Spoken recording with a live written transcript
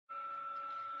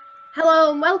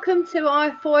Hello and welcome to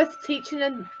our fourth Teaching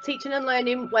and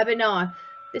Learning webinar.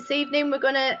 This evening we're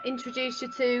going to introduce you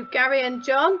to Gary and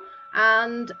John,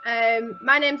 and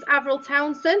my name's Avril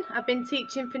Townsend. I've been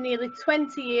teaching for nearly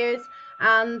 20 years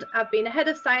and I've been a head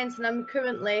of science, and I'm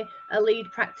currently a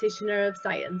lead practitioner of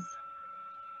science.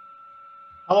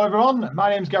 Hello everyone, my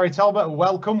name's Gary Talbot.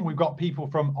 Welcome. We've got people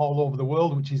from all over the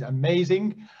world, which is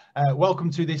amazing. Welcome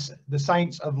to the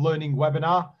Science of Learning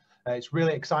webinar. It's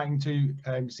really exciting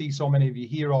to see so many of you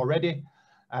here already.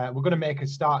 We're going to make a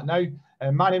start now.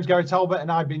 My name's Gary Talbot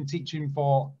and I've been teaching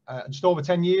for just over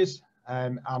 10 years,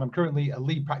 and I'm currently a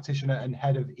lead practitioner and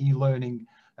head of e-learning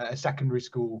at a secondary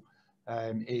school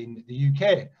in the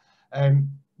UK.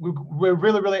 We're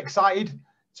really excited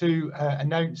to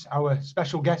announce our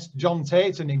special guest Jon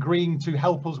Tait, and agreeing to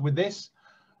help us with this.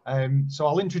 So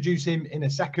I'll introduce him in a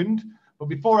second, but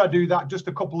before I do that, just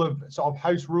a couple of sort of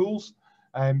house rules.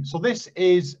 So this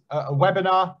is a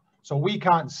webinar, so we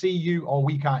can't see you or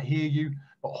we can't hear you,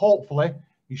 but hopefully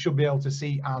you should be able to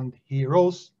see and hear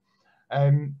us.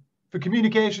 For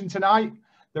communication tonight,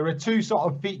 there are two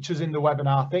sort of features in the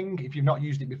webinar thing. If you've not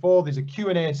used it before, there's a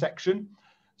Q&A section.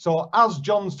 So as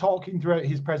John's talking throughout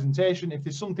his presentation, if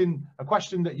there's something, a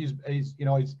question that is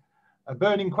a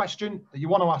burning question that you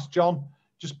want to ask John,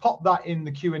 just pop that in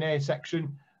the Q&A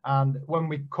section. And when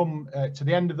we come to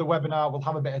the end of the webinar, we'll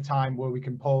have a bit of time where we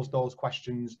can pose those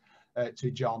questions to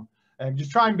John.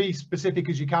 Just try and be specific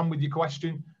as you can with your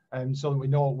question, so that we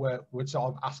know we're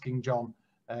sort of asking John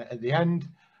at the end.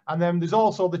 And then there's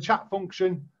also the chat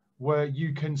function where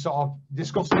you can sort of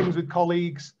discuss things with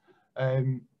colleagues,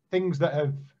 things that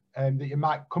have that you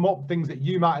might come up, things that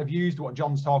you might have used, what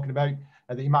John's talking about,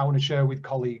 that you might want to share with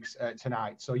colleagues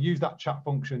tonight. So use that chat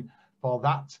function for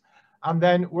that. And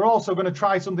then we're also going to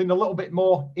try something a little bit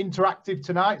more interactive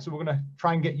tonight. So we're going to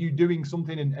try and get you doing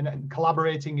something and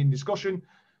collaborating in discussion.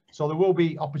 So there will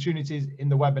be opportunities in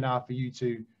the webinar for you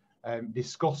to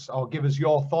discuss or give us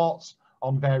your thoughts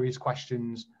on various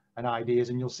questions and ideas.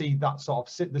 And you'll see that sort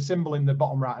of the symbol in the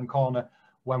bottom right hand corner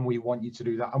when we want you to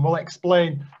do that. And we'll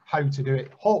explain how to do it.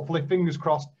 Hopefully, fingers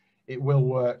crossed, it will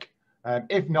work.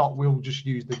 If not, we'll just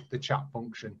use the chat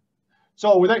function.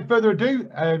 So without further ado,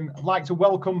 I'd like to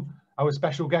welcome our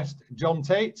special guest, Jon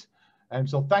Tait.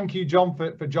 So thank you, John,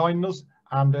 for joining us,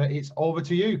 and it's over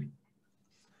to you.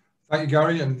 Thank you,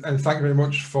 Gary, and thank you very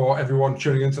much for everyone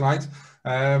tuning in tonight.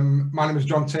 My name is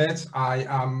Jon Tait. I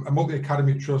am a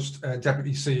Multi-Academy Trust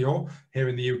Deputy CEO here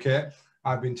in the UK.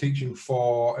 I've been teaching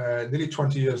for nearly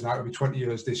 20 years now. It'll be 20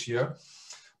 years this year.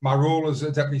 My role as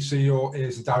a Deputy CEO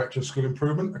is the Director of School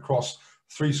Improvement across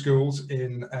 3 schools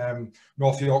in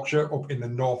North Yorkshire, up in the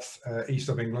north east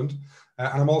of England.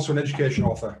 And I'm also an education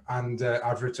author, and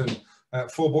I've written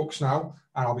 4 books now,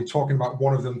 and I'll be talking about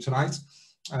one of them tonight.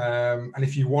 And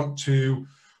if you want to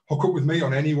hook up with me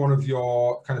on any one of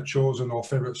your kind of chosen or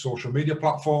favourite social media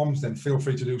platforms, then feel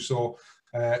free to do so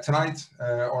tonight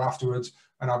or afterwards,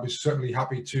 and I'll be certainly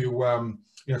happy to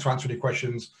to answer any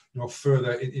questions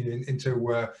further into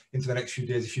the next few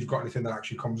days if you've got anything that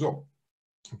actually comes up.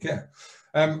 Okay.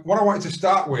 What I wanted to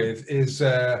start with is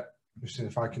let's see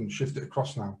if I can shift it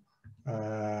across now.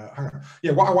 Hang on.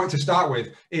 Yeah, what I wanted to start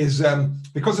with is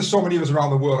because there's so many of us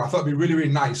around the world, I thought it'd be really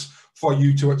nice for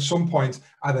you to at some point,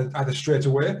 either straight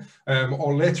away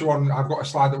or later on, I've got a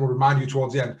slide that will remind you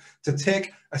towards the end, to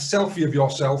take a selfie of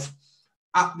yourself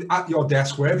at your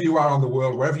desk, wherever you are on the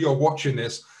world, wherever you're watching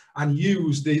this, and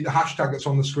use the hashtag that's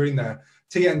on the screen there,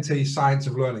 TNT Science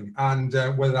of Learning. And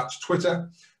whether that's Twitter,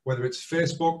 whether it's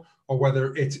Facebook, or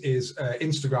whether it is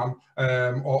Instagram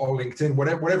or LinkedIn,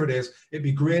 whatever it is, it'd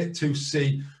be great to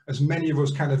see as many of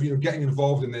us kind of getting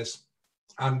involved in this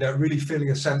and really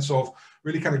feeling a sense of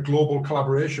really kind of global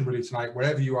collaboration really tonight,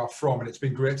 wherever you are from. And it's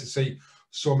been great to see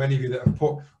so many of you that have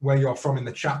put where you're from in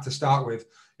the chat to start with.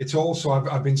 It's also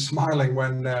I've been smiling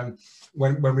when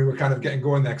we were kind of getting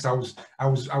going there, because I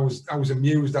was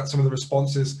amused at some of the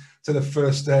responses to the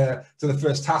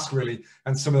first task really,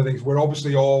 and some of the things. We're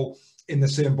obviously all in the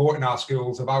same boat in our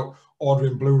schools about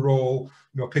ordering blue roll,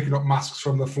 picking up masks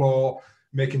from the floor,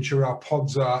 making sure our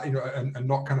pods are and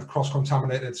not kind of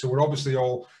cross-contaminated. So we're obviously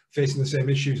all facing the same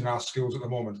issues in our schools at the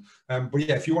moment. But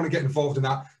yeah, if you want to get involved in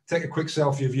that, take a quick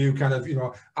selfie of you kind of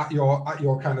at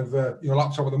your kind of your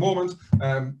laptop at the moment,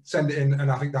 send it in,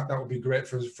 and I think that would be great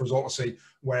for us all to see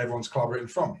where everyone's collaborating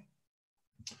from.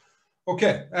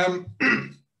 Okay,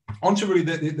 on to really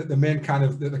the main kind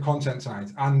of the content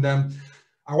tonight. And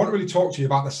I want to really talk to you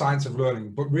about the science of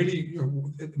learning, but really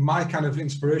my kind of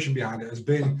inspiration behind it has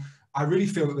been, I really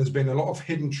feel that there's been a lot of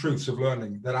hidden truths of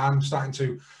learning that I'm starting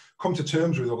to come to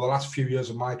terms with over the last few years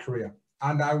of my career.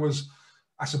 And I was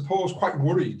I suppose, quite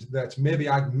worried that maybe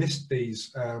I'd missed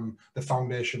these, the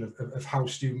foundation of how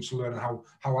students learn and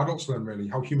how adults learn, really,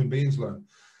 how human beings learn.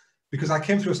 Because I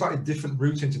came through a slightly different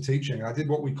route into teaching. I did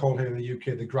what we call here in the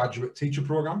UK the graduate teacher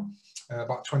program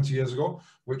about 20 years ago,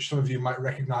 which some of you might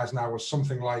recognize now as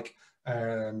something like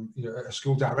you know, a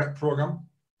school direct program.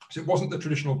 So it wasn't the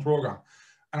traditional program.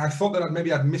 And I thought that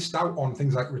maybe I'd missed out on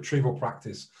things like retrieval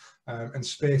practice and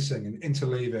spacing and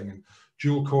interleaving and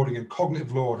dual coding and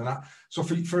cognitive load. And so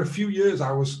for a few years,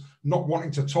 I was not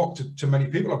wanting to talk to many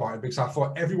people about it because I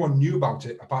thought everyone knew about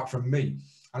it apart from me.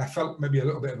 And I felt maybe a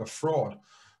little bit of a fraud.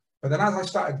 But then as I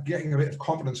started getting a bit of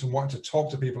confidence and wanting to talk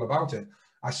to people about it,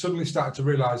 I suddenly started to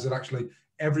realize that actually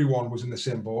everyone was in the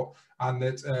same boat, and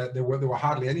that there were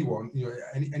hardly anyone, you know,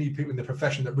 any people in the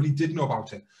profession that really did know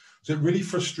about it. So it really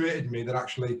frustrated me that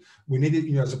actually we needed,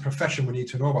 you know, as a profession, we need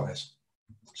to know about this.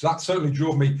 So that certainly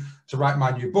drove me to write my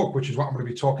new book, which is what I'm going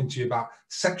to be talking to you about,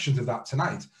 sections of that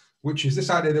tonight, which is this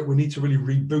idea that we need to really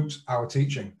reboot our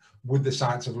teaching with the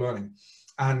science of learning.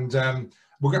 And I'm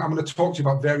going to talk to you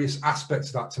about various aspects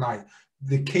of that tonight.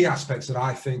 The key aspects that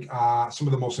I think are some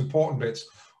of the most important bits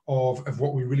of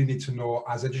what we really need to know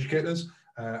as educators,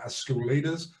 as school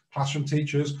leaders, classroom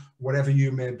teachers, whatever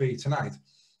you may be tonight.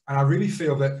 And I really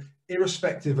feel that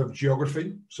irrespective of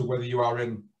geography, so whether you are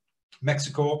in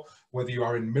Mexico, whether you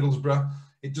are in Middlesbrough,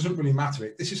 it doesn't really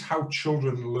matter. This is how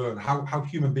children learn, how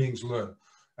human beings learn,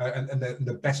 and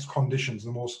the best conditions,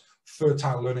 the most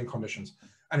fertile learning conditions.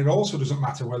 And it also doesn't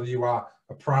matter whether you are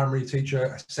a primary teacher,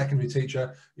 a secondary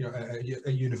teacher, you know,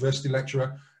 a university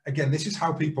lecturer. Again, this is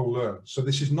how people learn. So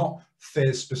this is not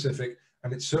phase specific,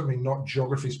 and it's certainly not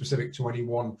geography specific to any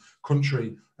one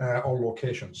country or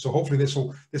location. So hopefully this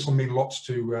will mean lots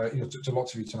to you know, to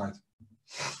lots of you tonight.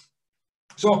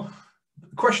 So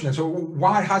the question is, so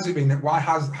why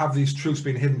have these truths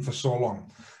been hidden for so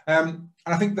long?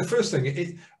 And I think the first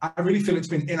thing, I really feel it's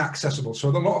been inaccessible. So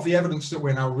a lot of the evidence that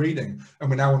we're now reading and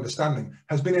we're now understanding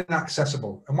has been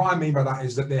inaccessible. And what I mean by that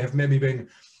is that they have maybe been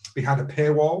behind a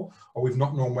paywall, or we've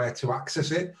not known where to access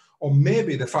it, or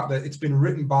maybe the fact that it's been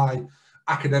written by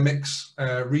academics,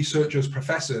 researchers,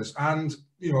 professors, and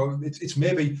you know it's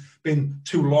maybe been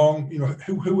too long. You know,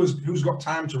 who's got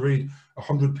time to read a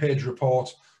 100-page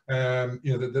report? You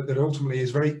know, that ultimately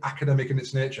is very academic in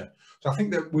its nature. So I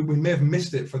think that we may have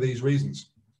missed it for these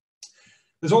reasons.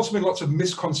 There's also been lots of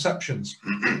misconceptions,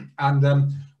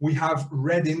 and we have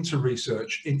read into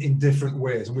research in different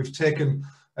ways, and we've taken,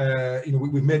 you know,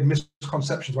 we've made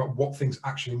misconceptions about what things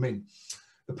actually mean.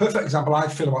 The perfect example I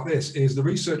feel about this is the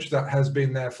research that has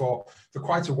been there for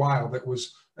quite a while, that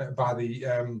was by the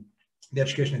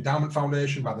Education Endowment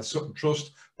Foundation, by the Sutton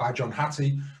Trust, by Jon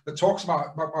Tait, that talks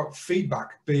about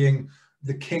feedback being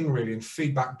the king, really, and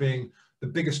feedback being the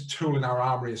biggest tool in our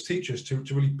armory as teachers to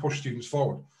really push students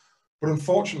forward. But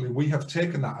unfortunately, we have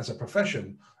taken that as a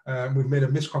profession, we've made a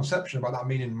misconception about that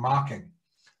meaning marking.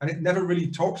 And it never really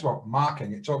talks about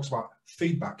marking, it talks about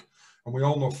feedback. And we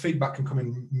all know feedback can come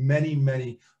in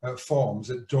many forms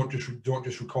that don't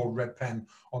just record red pen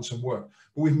on some work.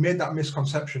 But we've made that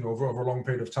misconception over a long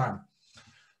period of time.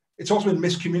 It's also been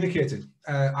miscommunicated,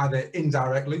 either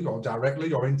indirectly or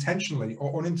directly, or intentionally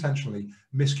or unintentionally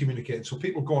miscommunicated. So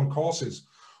people go on courses,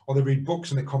 or they read books,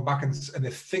 and they come back and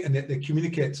they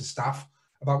communicate to staff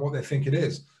about what they think it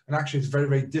is. And actually it's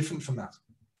very different from that.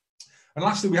 And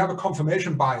lastly, we have a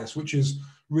confirmation bias, which is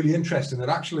really interesting, that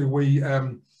actually we,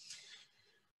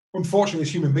 unfortunately,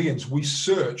 as human beings, we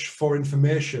search for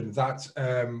information that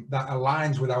that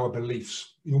aligns with our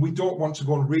beliefs. You know, we don't want to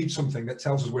go and read something that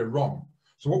tells us we're wrong.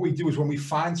 So what we do is when we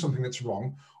find something that's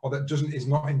wrong, or that is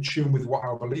not in tune with what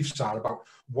our beliefs are about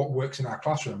what works in our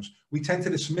classrooms, we tend to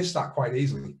dismiss that quite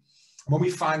easily. And when we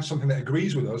find something that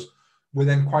agrees with us, we're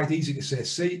then quite easy to say,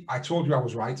 see, I told you I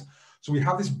was right. So we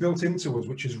have this built into us,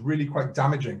 which is really quite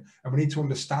damaging. And we need to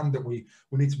understand that we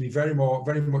need to be very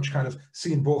much kind of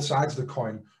seeing both sides of the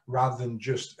coin, rather than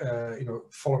just, you know,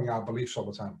 following our beliefs all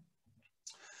the time.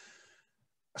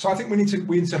 So I think we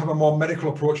need to have a more medical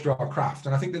approach to our craft.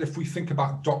 And I think that if we think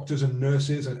about doctors and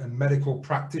nurses and medical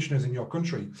practitioners in your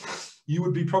country, you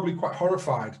would be probably quite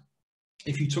horrified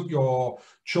if you took your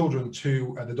children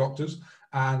to the doctors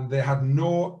and they had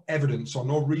no evidence or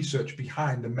no research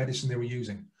behind the medicine they were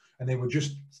using, and they were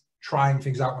just trying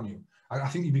things out on you. I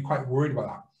think you'd be quite worried about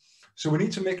that. So we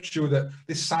need to make sure that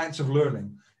this science of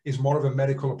learning is more of a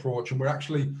medical approach, and we're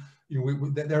actually, you know,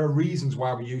 there are reasons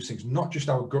why we use things, not just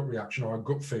our gut reaction or our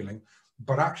gut feeling,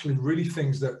 but actually really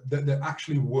things that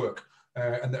actually work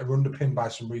and that are underpinned by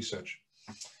some research.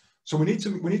 So we need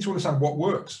to understand what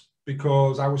works,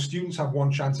 because our students have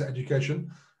one chance at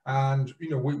education, and you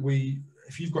know, we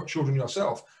if you've got children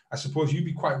yourself, I suppose you'd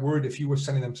be quite worried if you were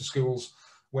sending them to schools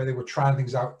where they were trying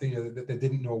things out, you know, that they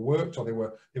didn't know worked, or they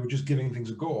were just giving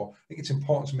things a go. I think it's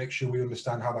important to make sure we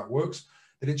understand how that works,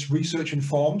 that it's research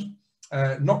informed,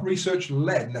 not research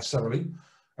led necessarily,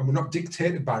 and we're not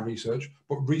dictated by research,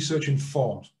 but research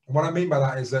informed. And what I mean by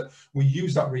that is that we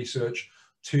use that research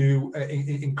to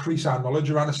increase our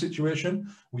knowledge around a situation.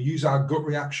 We use our gut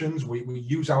reactions. We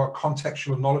use our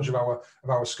contextual knowledge of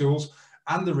our schools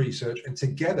and the research, and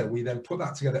together we then put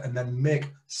that together and then make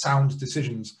sound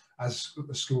decisions as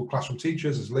school classroom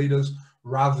teachers, as leaders,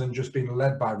 rather than just being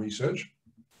led by research.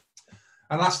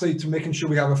 And lastly, to making sure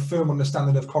we have a firm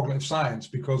understanding of cognitive science,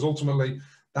 because ultimately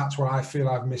that's what I feel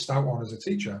I've missed out on as a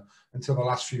teacher until the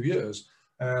last few years.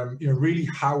 You know, really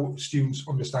how students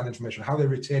understand information, how they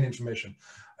retain information,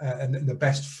 and the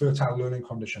best fertile learning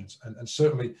conditions. And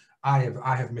certainly I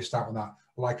have missed out on that.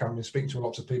 Like I've been speaking to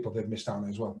lots of people, they've missed out on it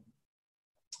as well.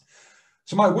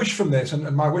 So my wish from this,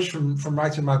 and my wish from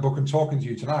writing my book and talking to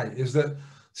you tonight, is that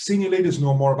senior leaders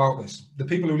know more about this. The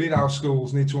people who lead our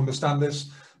schools need to understand this,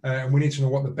 and we need to know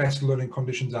what the best learning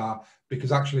conditions are,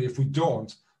 because actually if we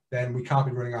don't, then we can't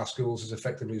be running our schools as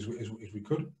effectively as we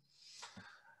could.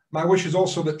 My wish is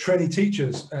also that trainee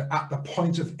teachers at the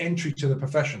point of entry to the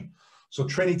profession, so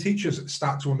trainee teachers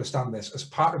start to understand this as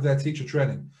part of their teacher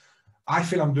training. I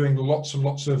feel I'm doing lots and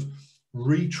lots of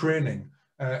retraining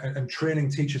and training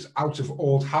teachers out of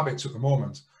old habits at the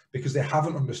moment, because they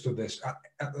haven't understood this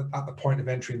at the point of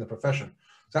entry in the profession.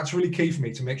 So that's really key for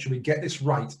me, to make sure we get this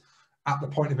right at the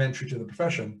point of entry to the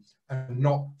profession, and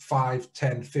not 5,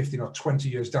 10, 15 or 20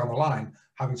 years down the line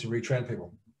having to retrain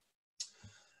people.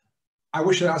 I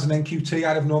wish that as an NQT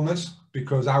I'd have known this,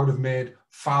 because I would have made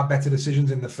far better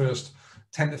decisions in the first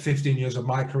 10 to 15 years of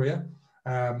my career.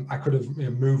 I could have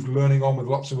moved learning on with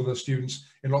lots of other students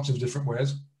in lots of different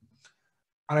ways.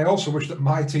 And I also wish that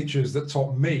my teachers that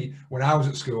taught me when I was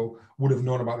at school would have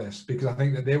known about this, because I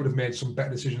think that they would have made some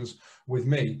better decisions with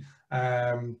me.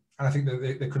 And I think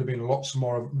that there could have been lots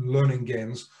more learning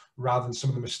gains rather than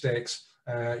some of the mistakes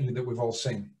that we've all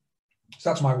seen. So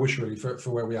that's my wish really for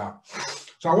where we are.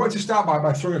 So I wanted to start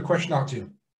by throwing a question out to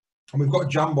you. And we've got a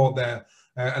Jamboard there,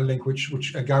 a link which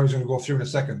Gary's going to go through in a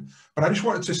second. But I just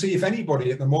wanted to see if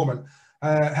anybody at the moment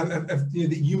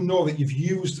that you've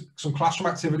used some classroom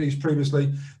activities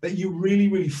previously that you really,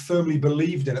 really firmly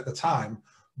believed in at the time,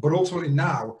 but ultimately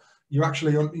now you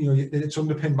actually, it's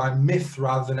underpinned by myth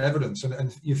rather than evidence,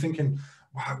 and you're thinking,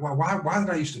 why did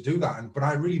I used to do that? But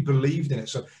I really believed in it.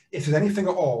 So if there's anything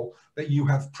at all that you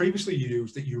have previously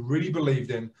used that you really believed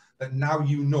in, that now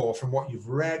you know from what you've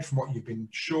read, from what you've been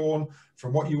shown,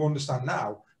 from what you understand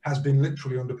now, has been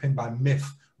literally underpinned by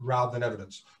myth rather than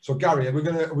evidence. So Gary, are we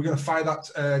gonna fire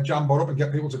that Jamboard up and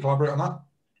get people to collaborate on that?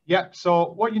 Yeah,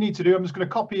 so what you need to do, I'm just going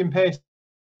to copy and paste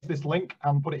this link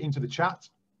and put it into the chat.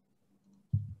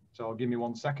 So give me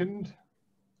 1 second.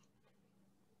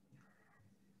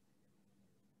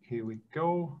 Here we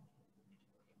go.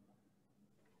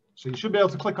 So you should be able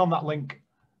to click on that link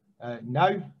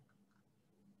now.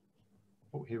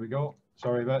 Oh, here we go.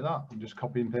 Sorry about that. I'm just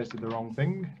copy and pasted the wrong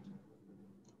thing.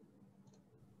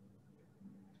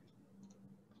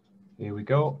 Here we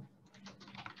go.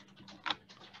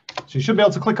 So you should be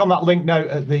able to click on that link now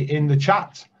in the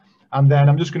chat, and then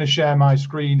I'm just going to share my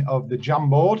screen of the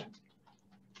Jamboard.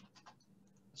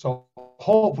 So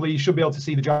hopefully you should be able to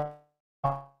see the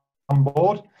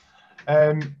Jamboard.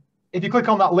 If you click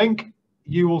on that link,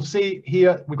 you will see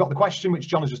here we've got the question which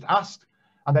John has just asked,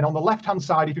 and then on the left-hand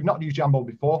side, if you've not used Jamboard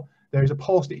before, there is a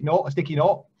post-it note, a sticky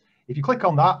note. If you click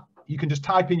on that, you can just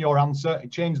type in your answer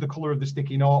and change the color of the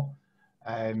sticky note.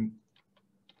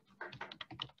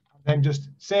 Then just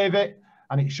save it,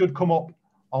 and it should come up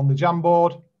on the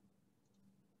Jamboard,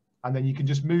 and then you can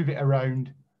just move it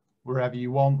around wherever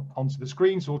you want onto the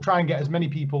screen. So we'll try and get as many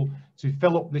people to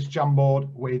fill up this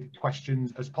Jamboard with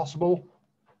questions as possible,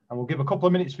 and we'll give a couple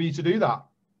of minutes for you to do that.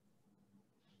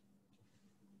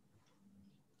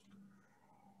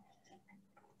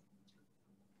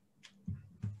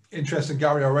 Interesting,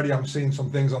 Gary. Already I'm seeing some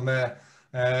things on there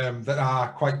that are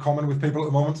quite common with people at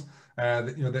the moment.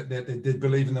 That they did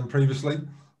believe in them previously.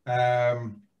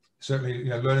 Certainly,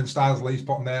 learning styles, Lee's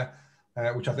put on there,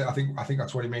 which I think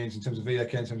that's what he means in terms of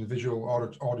VAK, in terms of visual,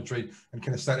 auditory, and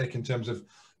kinesthetic. In terms of,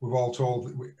 we've all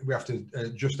told we have to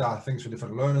adjust our things for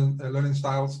different learning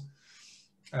styles.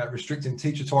 Restricting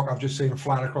teacher talk, I've just seen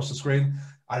flying across the screen.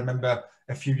 I remember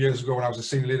a few years ago when I was a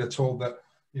senior leader, told that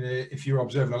if you were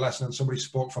observing a lesson and somebody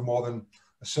spoke for more than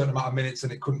a certain amount of minutes,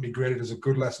 then it couldn't be graded as a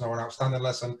good lesson or an outstanding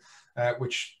lesson.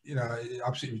 Which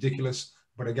absolutely ridiculous.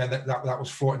 But again, that was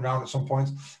floating around at some point.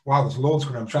 Wow, there's loads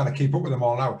coming. I'm trying to keep up with them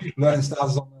all now. Learning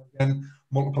styles on there again.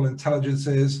 multiple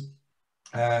intelligences,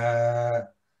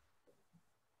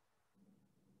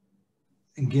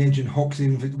 engaging hooks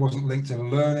even if it wasn't linked to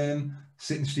learning,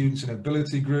 sitting students in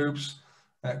ability groups,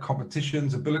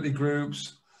 competitions, ability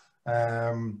groups,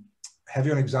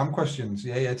 heavy on exam questions,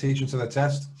 teaching to the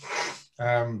test.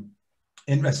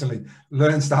 Interestingly,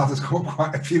 learning style has come up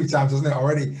quite a few times, hasn't it,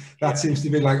 already? That seems to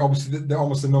be like obviously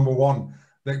almost the number one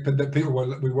that people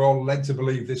we were all led to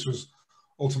believe this was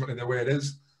ultimately the way it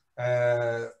is.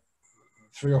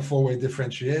 3 or 4 way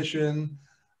differentiation.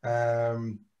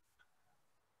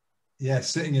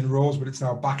 Sitting in rows, but it's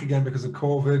now back again because of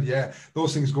COVID.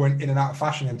 Those things going in and out of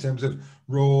fashion in terms of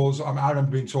rows. I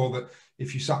remember being told that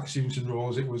if you sat students in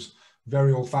rows, it was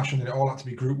very old fashioned and it all had to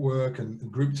be group work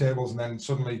and group tables, and then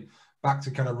suddenly back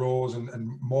to kind of rows and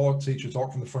more teacher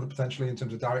talk from the front potentially in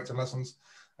terms of directing lessons.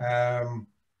 Some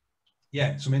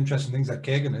interesting things like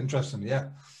Kagan, interesting,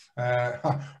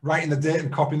 writing the date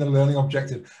and copying the learning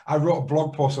objective. I wrote a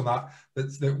blog post on that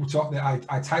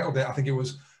I titled it, I think it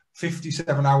was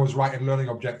 57 hours writing learning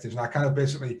objectives, and I kind of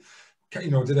basically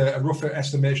did a rough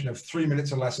estimation of 3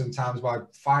 minutes a lesson times by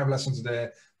 5 lessons a day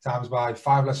times by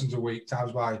 5 lessons a week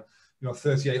times by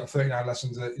 38 or 39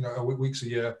 lessons weeks a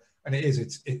year, and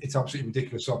it's absolutely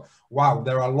ridiculous. So wow,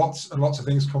 there are lots and lots of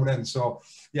things coming in. So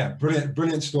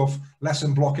brilliant stuff.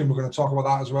 Lesson blocking, we're going to talk about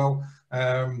that as well.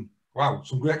 Wow,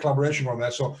 some great collaboration on there.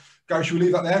 So Gary, should we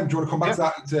leave that there? Do you want to come back to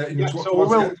that?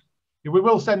 So we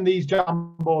will send these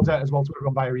Jamboards out as well to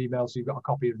everyone via email, so you've got a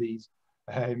copy of these,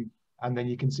 and then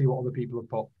you can see what other people have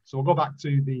put. So we'll go back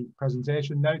to the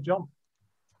presentation now, John.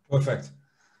 Perfect.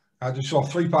 I just saw a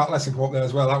 3-part lesson come up there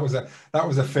as well. That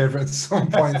was a favourite at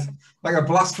some point, like a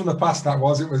blast from the past. That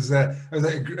was. It was a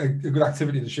good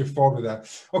activity to shift forward with there.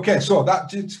 Okay, so that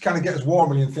did kind of get us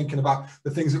warmly and thinking about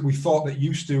the things that we thought that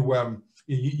used to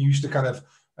we used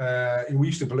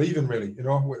to believe in, really,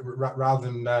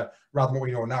 rather than what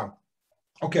we know now.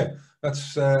 Okay,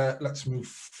 let's move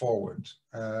forward.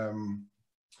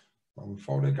 Move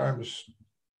forward,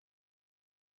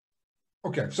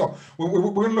 okay, so we're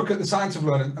going to look at the science of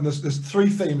learning, and there's 3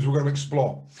 themes we're going to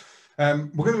explore. We're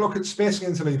going to look at spacing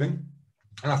and interleaving,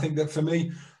 and I think that for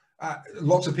me,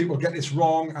 lots of people get this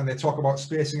wrong, and they talk about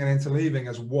spacing and interleaving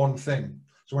as one thing.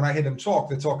 So when I hear them talk,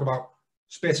 they talk about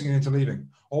spacing and interleaving,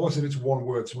 almost if it's one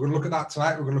word. So we're going to look at that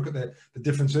tonight. We're going to look at the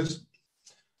differences.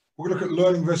 We're going to look at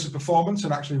learning versus performance,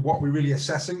 and actually what we're really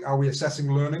assessing. Are we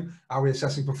assessing learning? Are we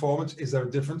assessing performance? Is there a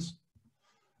difference?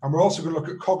 And we're also going to look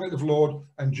at cognitive load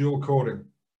and dual coding.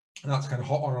 And that's kind of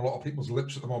hot on a lot of people's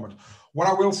lips at the moment. What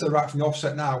I will say right from the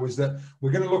offset now is that we're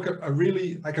going to look at a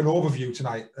really like an overview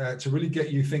tonight to really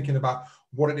get you thinking about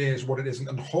what it is, what it isn't,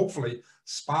 and hopefully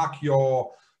spark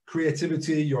your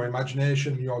creativity, your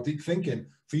imagination, your deep thinking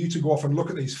for you to go off and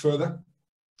look at these further.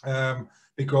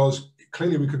 Because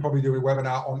clearly we could probably do a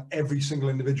webinar on every single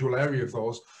individual area of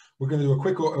those. We're going to do a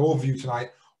quick overview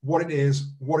tonight, what it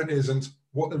is, what it isn't,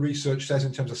 what the research says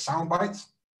in terms of sound bites,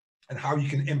 and how you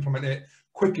can implement it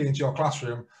quickly into your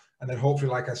classroom. And then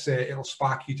hopefully, like I say, it'll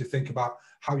spark you to think about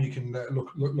how you can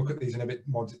look at these in a bit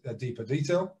more deeper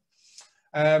detail.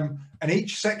 And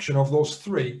each section of those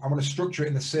 3, I'm going to structure it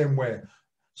in the same way.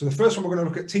 So the first one, we're going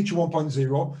to look at Teacher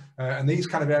 1.0, and these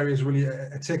kind of areas really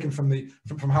are taken from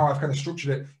how I've kind of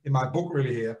structured it in my book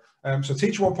really here. So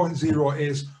Teacher 1.0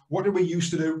 is, what did we used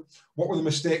to do? What were the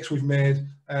mistakes we've made?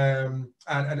 And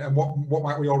what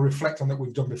might we all reflect on that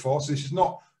we've done before? So this is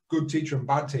not good teacher and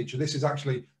bad teacher. This is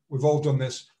actually, we've all done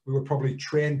this. We were probably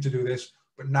trained to do this,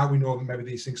 but now we know that maybe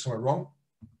these things are wrong.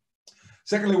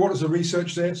 Secondly, what does the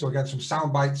research say? So again, some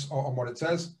sound bites on what it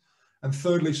says. And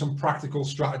thirdly, some practical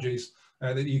strategies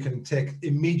that you can take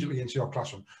immediately into your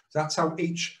classroom. So that's how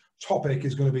each topic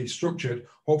is going to be structured,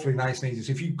 hopefully nice and easy.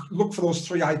 So if you look for those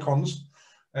 3 icons,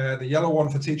 the yellow one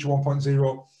for Teacher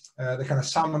 1.0, the kind of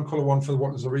salmon color one for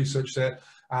what does the research say,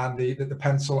 and the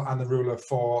pencil and the ruler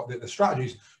for the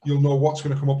strategies, you'll know what's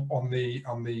going to come up on the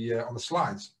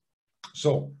slides.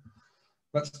 So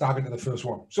let's dive into the first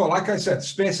one. So like I said,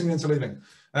 spacing and interleaving.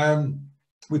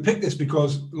 We picked this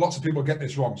because lots of people get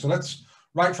this wrong. So let's,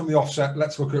 right from the offset,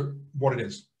 let's look at what it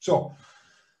is. So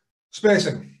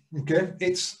spacing, okay,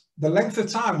 it's the length of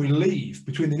time we leave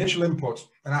between the initial input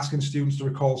and asking students to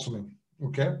recall something,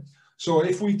 okay? So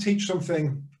if we teach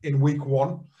something in week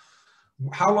 1,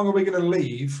 how long are we going to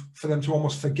leave for them to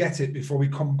almost forget it before we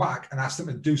come back and ask them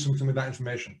to do something with that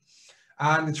information?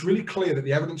 And it's really clear that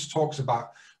the evidence talks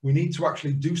about we need to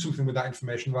actually do something with that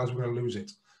information, otherwise we're going to lose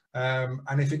it.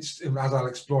 And if it's, as I'll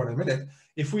explore in a minute,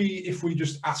 if we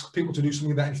just ask people to do something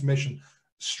with that information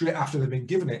straight after they've been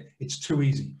given it, it's too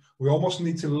easy. We almost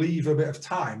need to leave a bit of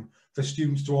time for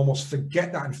students to almost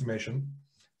forget that information,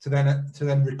 to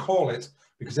then recall it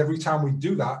because every time we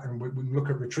do that, and we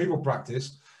look at retrieval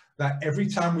practice, that every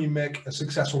time we make a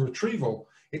successful retrieval,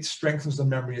 it strengthens the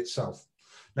memory itself.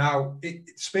 Now,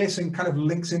 spacing kind of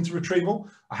links into retrieval.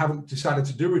 I haven't decided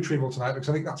to do retrieval tonight because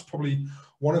I think that's probably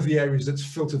one of the areas that's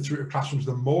filtered through to classrooms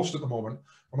the most at the moment.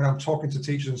 And when I'm talking to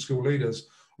teachers and school leaders,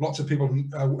 lots of people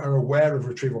are aware of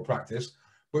retrieval practice,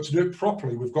 but to do it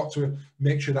properly, we've got to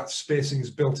make sure that spacing is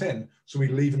built in so we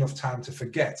leave enough time to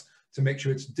forget, to make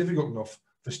sure it's difficult enough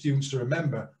for students to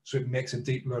remember so it makes a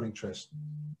deep learning trace.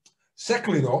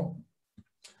 Secondly, though,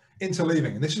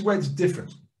 interleaving, and this is where it's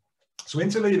different. So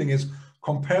interleaving is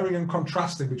comparing and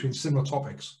contrasting between similar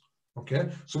topics, okay?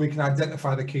 So we can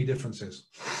identify the key differences.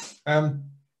 And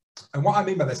what I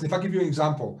mean by this, and if I give you an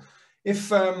example,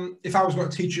 if I was going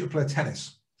to teach you to play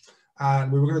tennis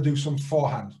and we were going to do some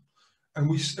forehand and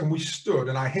we stood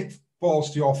and I hit balls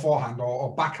to your forehand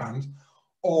or backhand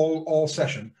all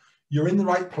session, you're in the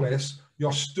right place,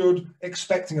 you're stood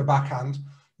expecting a backhand,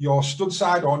 you're stood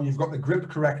side on, you've got the grip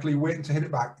correctly, waiting to hit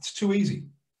it back. It's too easy.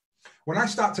 When I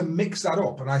start to mix that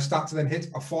up and I start to then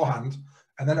hit a forehand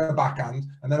and then a backhand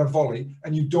and then a volley,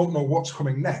 and you don't know what's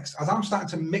coming next, as I'm starting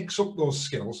to mix up those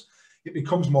skills, it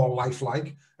becomes more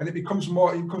lifelike and it becomes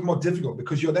more difficult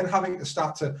because you're then having to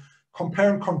start to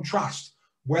compare and contrast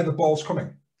where the ball's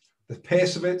coming, the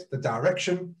pace of it, the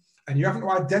direction, and you're having to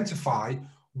identify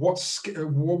what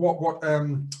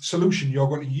solution you're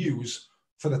going to use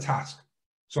for the task.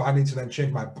 So I need to then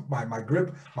change my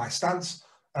grip, my stance,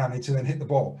 and I need to then hit the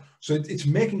ball. So it's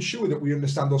making sure that we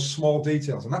understand those small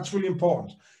details. And that's really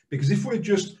important because if we're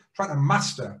just trying to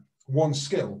master one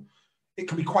skill, it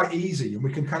can be quite easy and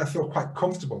we can kind of feel quite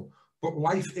comfortable, but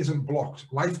life isn't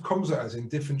blocked. Life comes at us in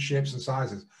different shapes and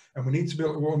sizes. And we need to be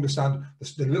able to understand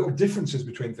the little differences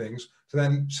between things to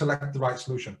then select the right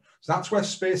solution. So that's where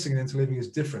spacing and interleaving is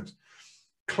different.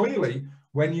 Clearly,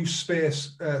 when you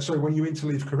when you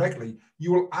interleave correctly,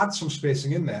 you will add some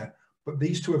spacing in there, but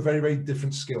these two are very, very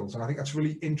different skills. And I think that's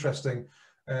really interesting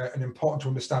and important to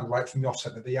understand right from the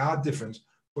offset that they are different,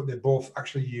 but they both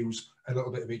actually use a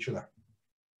little bit of each other.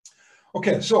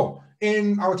 Okay, so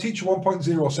in our Teacher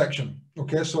 1.0 section,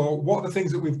 okay, so what are the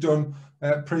things that we've done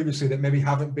previously that maybe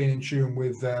haven't been in tune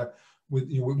with the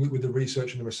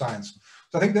research and the science?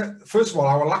 So I think that, first of all,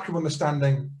 our lack of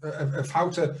understanding of how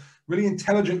to really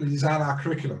intelligently design our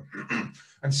curriculum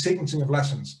and sequencing of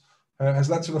lessons has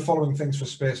led to the following things for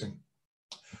spacing.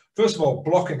 First of all,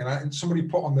 blocking, and somebody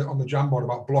put on the Jamboard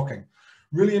about blocking.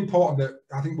 Really important that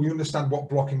I think we understand what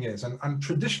blocking is. And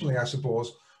traditionally, I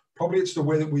suppose, probably it's the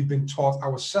way that we've been taught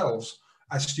ourselves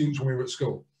as students when we were at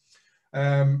school.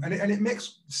 And it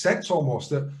makes sense almost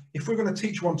that if we're going to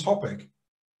teach one topic,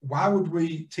 why would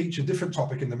we teach a different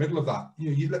topic in the middle of that?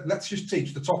 Let's just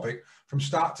teach the topic from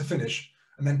start to finish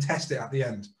and then test it at the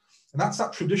end. And that's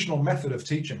that traditional method of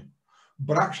teaching.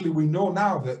 But actually we know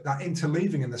now that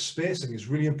interleaving and the spacing is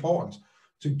really important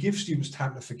to give students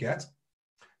time to forget,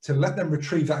 to let them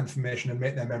retrieve that information and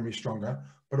make their memory stronger,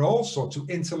 but also to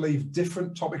interleave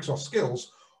different topics or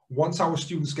skills once our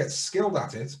students get skilled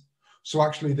at it, so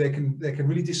actually they can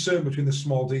really discern between the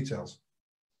small details.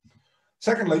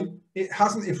 Secondly,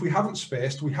 if we haven't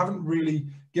spaced, we haven't really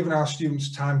given our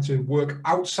students time to work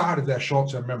outside of their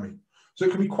short-term memory. So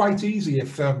it can be quite easy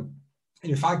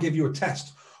if I give you a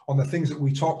test on the things that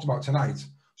we talked about tonight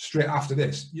straight after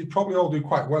this, you'd probably all do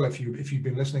quite well if you've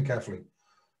been listening carefully.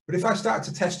 But if I started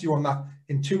to test you on that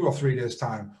in 2 or 3 days'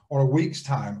 time, or a week's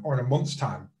time, or in a month's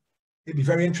time, it'd be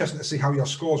very interesting to see how your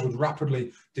scores would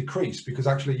rapidly decrease because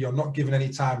actually you're not given any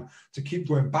time to keep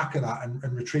going back at that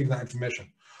and retrieve that information.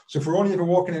 So if we're only ever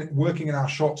working in our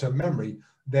short-term memory,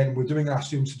 then we're doing our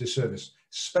students a disservice,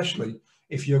 especially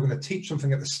if you're going to teach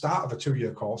something at the start of a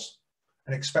 2-year course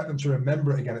and expect them to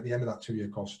remember it again at the end of that 2-year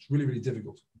course. It's really, really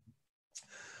difficult.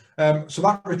 So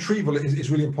that retrieval is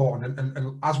really important.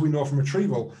 And as we know from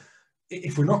retrieval,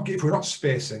 if we're not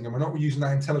spacing and we're not using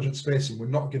that intelligent spacing, we're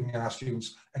not giving our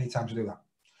students any time to do that.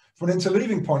 From an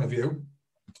interleaving point of view,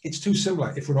 it's too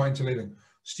similar if we're not interleaving.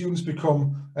 Students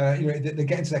become, they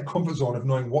get into their comfort zone of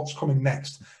knowing what's coming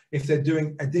next. If they're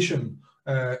doing addition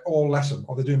all lesson,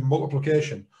 or they're doing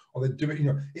multiplication, or they're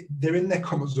doing, they're in their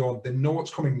comfort zone, they know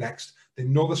what's coming next, they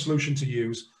know the solution to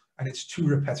use, and it's too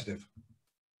repetitive.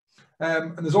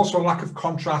 And there's also a lack of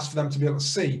contrast for them to be able to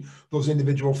see those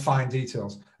individual fine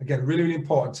details. Again, really, really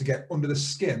important to get under the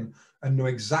skin and know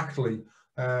exactly,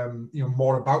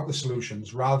 more about the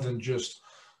solutions rather than just,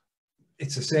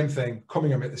 it's the same thing,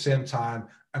 coming at me at the same time,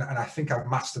 and I think I've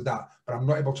mastered that, but I'm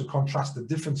not able to contrast the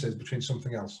differences between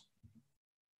something else.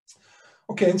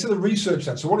 Okay, into the research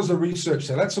then. So what does the research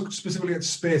say? Let's look specifically at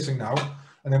spacing now,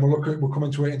 and then we'll come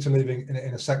into interleaving in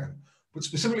a second. But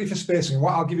specifically for spacing,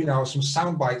 what I'll give you now are some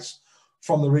sound bites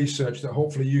from the research that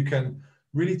hopefully you can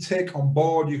really take on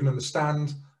board, you can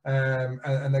understand,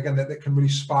 and again, that can really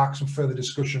spark some further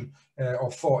discussion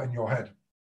or thought in your head.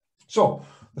 So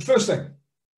the first thing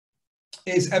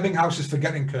is Ebbinghouse's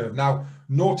forgetting curve. Now,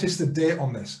 notice the date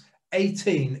on this,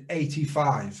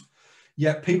 1885.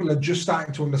 Yet people are just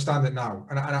starting to understand it now.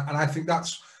 And I think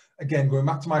that's, again, going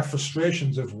back to my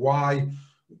frustrations of why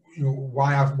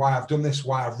I've done this,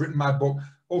 why I've written my book.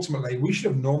 Ultimately, we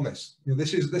should have known this.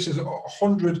 This is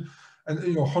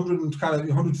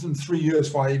 103 years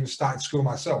before I even started school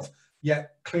myself.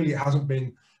 Yet clearly it hasn't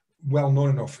been well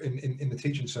known enough in the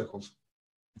teaching circles.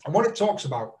 And what it talks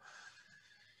about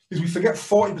is we forget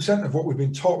 40% of what we've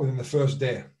been taught within the first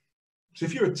day. So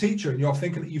if you're a teacher and you're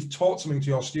thinking that you've taught something to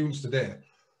your students today,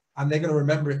 and they're going to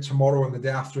remember it tomorrow and the day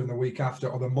after and the week after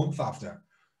or the month after,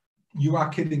 you are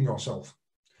kidding yourself.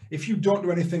 If you don't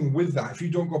do anything with that, if you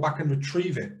don't go back and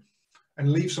retrieve it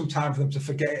and leave some time for them to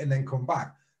forget it and then come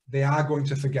back, they are going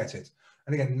to forget it.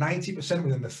 And again, 90%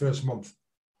 within the first month.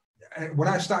 When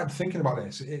I started thinking about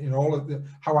this, in all of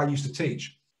how I used to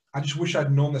teach, I just wish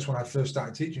I'd known this when I first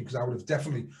started teaching, because I would have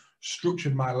definitely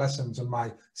structured my lessons and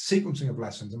my sequencing of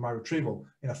lessons and my retrieval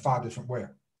in a far different way.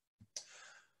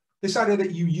 This idea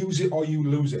that you use it or you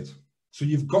lose it. So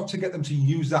you've got to get them to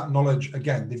use that knowledge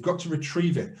again. They've got to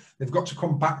retrieve it. They've got to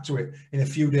come back to it in a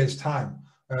few days' time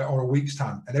or a week's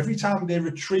time. And every time they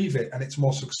retrieve it and it's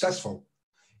more successful,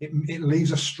 it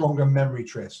leaves a stronger memory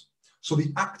trace. So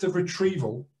the act of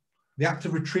retrieval, the act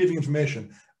of retrieving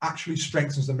information actually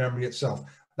strengthens the memory itself.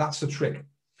 That's the trick.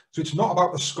 So it's not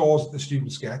about the scores that the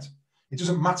students get. It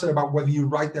doesn't matter about whether you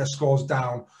write their scores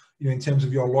down, in terms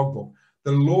of your logbook.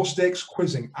 The low stakes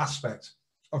quizzing aspect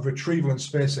of retrieval and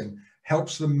spacing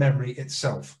helps the memory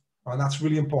itself. And that's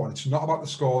really important. It's not about the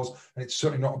scores, and it's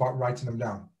certainly not about writing them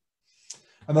down.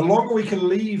 And the longer we can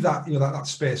leave that, that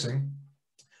spacing,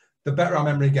 the better our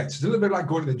memory gets. It's a little bit like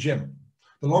going to the gym.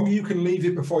 The longer you can leave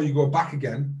it before you go back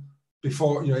again,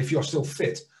 before, if you're still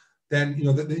fit, then,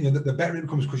 the better it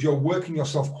becomes, because you're working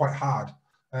yourself quite hard.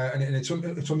 And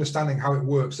it's understanding how it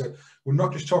works. That we're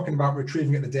not just talking about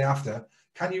retrieving it the day after.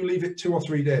 Can you leave it 2 or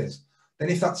 3 days? Then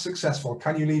if that's successful,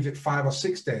 can you leave it 5 or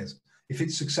 6 days? If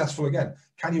it's successful again,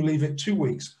 can you leave it 2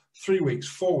 weeks, 3 weeks,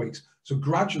 4 weeks? So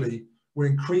gradually we're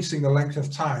increasing the length of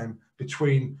time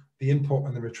between the input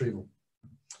and the retrieval.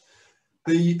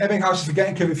 The Ebbinghaus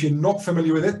forgetting curve, if you're not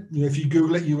familiar with it, if you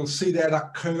Google it, you will see there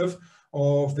that curve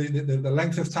of the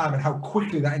length of time and how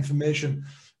quickly that information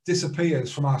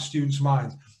disappears from our students'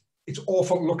 minds. It's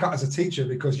awful to look at as a teacher,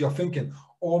 because you're thinking,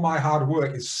 all my hard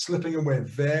work is slipping away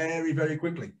very, very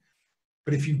quickly.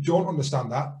 But if you don't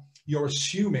understand that, you're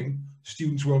assuming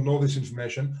students will know this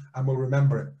information and will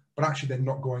remember it, but actually they're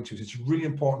not going to. So it's really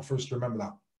important for us to remember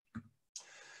that.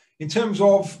 In terms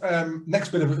of next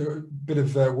bit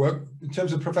of work, in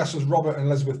terms of Professors Robert and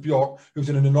Elizabeth Bjork, who's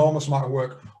done an enormous amount of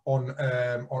work on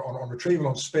retrieval,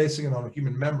 on spacing, and on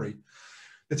human memory,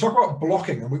 they talk about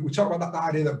blocking, and we talk about that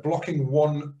idea that blocking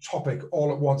one topic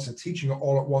all at once and teaching it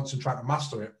all at once and trying to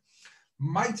master it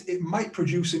might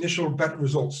produce initial better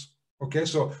results. Okay,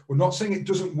 so we're not saying it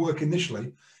doesn't work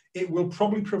initially. It will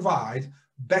probably provide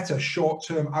better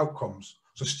short-term outcomes.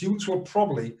 So students will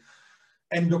probably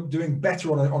end up doing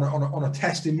better on a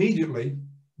test immediately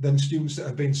than students that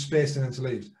have been spaced in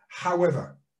interleaved.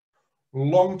 However,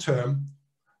 long-term,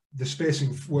 the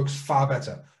spacing works far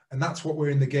better. And that's what we're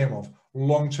in the game of,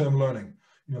 long-term learning.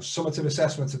 Summative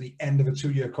assessments at the end of a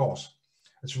 2-year course.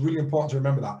 It's really important to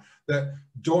remember that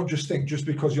don't just think just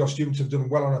because your students have done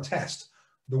well on a test,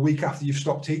 the week after you've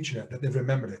stopped teaching it, that they've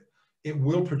remembered it. It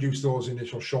will produce those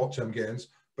initial short-term gains,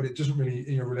 but it doesn't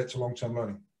really relate to long-term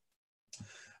learning.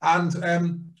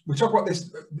 And we talk about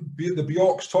this, the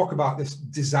Bjorks talk about this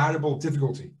desirable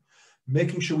difficulty,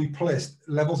 making sure we place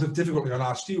levels of difficulty on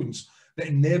our students that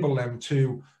enable them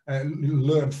to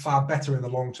learn far better in the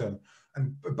long term.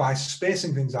 And by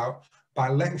spacing things out, by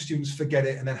letting students forget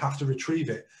it and then have to retrieve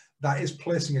it, that is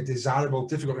placing a desirable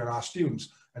difficulty on our students,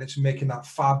 and it's making that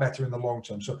far better in the long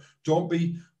term. So don't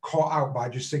be caught out by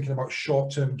just thinking about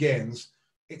short-term gains.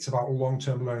 It's about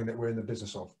long-term learning that we're in the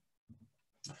business of.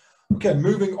 Okay,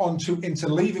 moving on to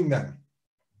interleaving then.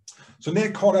 So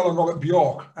Nate Cornell and Robert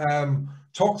Bjork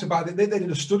talked about it. They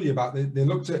did a study about it. They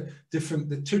looked at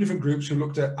two different groups who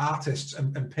looked at artists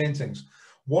and paintings.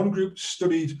 One group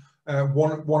studied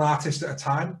one artist at a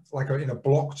time, like in a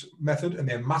blocked method, and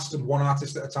they mastered one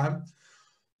artist at a time.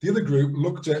 The other group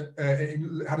looked at,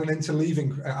 had an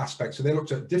interleaving aspect. So they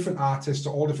looked at different artists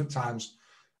at all different times,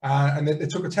 and they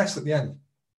took a test at the end.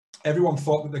 Everyone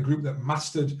thought that the group that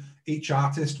mastered each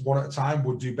artist one at a time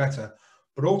would do better.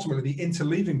 but ultimately the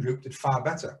interleaving group did far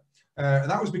better. And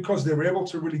that was because they were able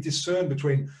to really discern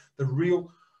between the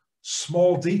real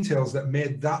small details that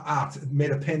made that art,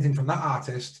 made a painting from that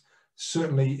artist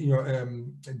certainly,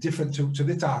 different to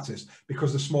this artist,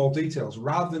 because the small details,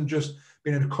 rather than just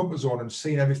being in a comfort zone and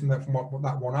seeing everything from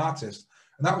that one artist.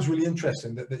 And that was really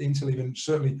interesting, that the interleaving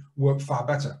certainly worked far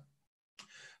better.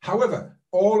 However,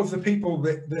 all of the people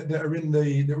that were in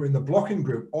the blocking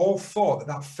group all thought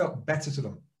that felt better to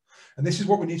them. And this is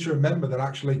what we need to remember, that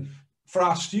actually for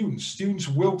our students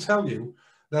will tell you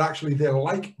that actually they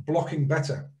like blocking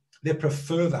better. They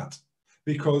prefer that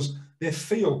because they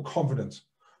feel confident.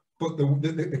 But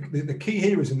the key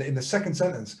here is in the second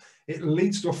sentence, it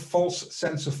leads to a false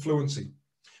sense of fluency.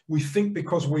 We think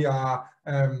because we're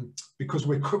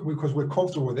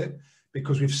comfortable with it,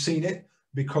 because we've seen it,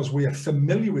 because we are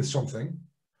familiar with something,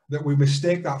 that we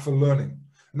mistake that for learning.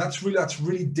 And that's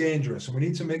really dangerous. And we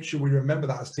need to make sure we remember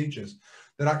that as teachers,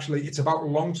 that actually it's about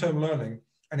long-term learning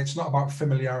and it's not about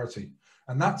familiarity.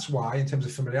 And that's why, in terms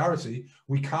of familiarity,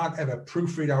 we can't ever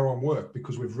proofread our own work,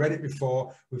 because we've read it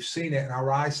before, we've seen it, and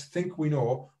our eyes think we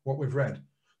know what we've read.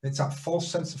 It's that false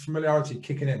sense of familiarity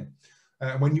kicking in.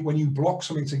 When you block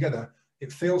something together,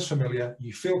 it feels familiar,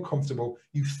 you feel comfortable,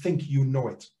 you think you know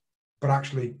it, but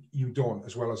actually you don't,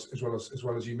 as well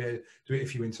as you may do it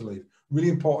if you interleave. Really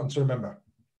important to remember.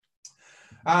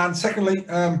 And secondly,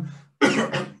 Doug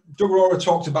Aurora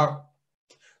talked about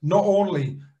not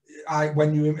only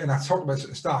and I talked about it at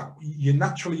the start, you're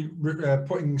naturally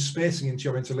putting spacing into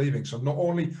your interleaving. So not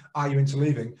only are you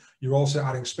interleaving, you're also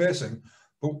adding spacing.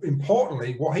 But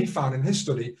importantly, what he found in his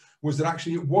study was that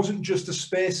actually it wasn't just the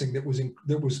spacing that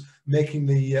was making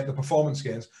the performance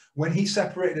gains. When he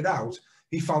separated it out,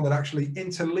 he found that actually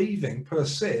interleaving per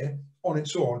se on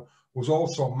its own was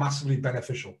also massively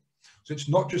beneficial. So it's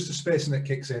not just the spacing that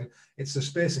kicks in, it's the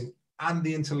spacing and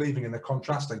the interleaving and the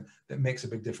contrasting that makes a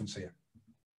big difference here.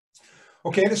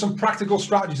 Okay, there's some practical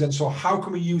strategies then. So how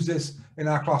can we use this in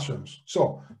our classrooms?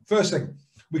 So first thing,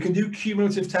 we can do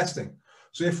cumulative testing.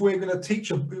 So if we're going to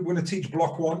teach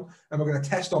block 1 and we're going to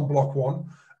test on block 1,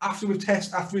 after we've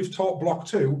taught block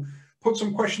 2, put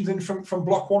some questions in from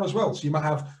block 1 as well. So you might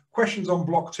have questions on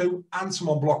block 2 and some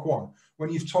on block 1.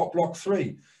 When you've taught block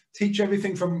 3, teach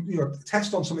everything from,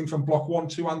 test on something from block 1,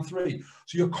 2 and 3.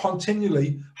 So you're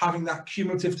continually having that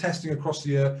cumulative testing across the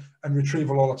year and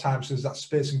retrieval all the time, so there's that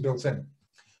spacing built in.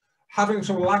 Having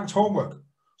some lagged homework.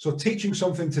 So teaching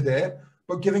something today,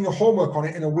 but giving a homework on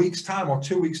it in a week's time or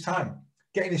 2 weeks' time.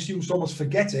 Getting the students to almost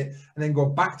forget it and then go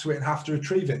back to it and have to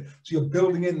retrieve it. So you're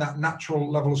building in that natural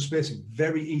level of spacing.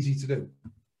 Very easy to do.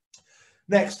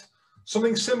 Next,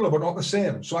 something similar but not the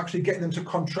same. So actually getting them to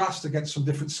contrast against some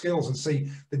different skills and see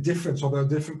the difference or the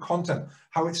different content,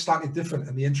 how it's slightly different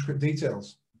and the intricate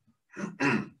details.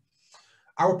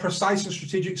 Our precise and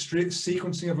strategic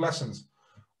sequencing of lessons.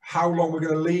 How long we're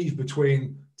going to leave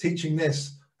between teaching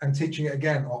this and teaching it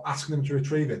again, or asking them to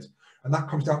retrieve it. And that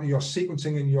comes down to your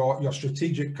sequencing and your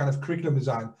strategic kind of curriculum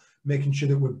design, making sure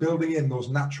that we're building in those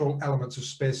natural elements of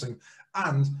spacing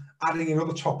and adding in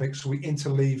other topics so we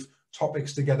interleave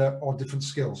topics together or different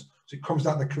skills. So it comes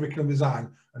down to the curriculum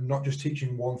design and not just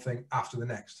teaching one thing after the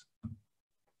next.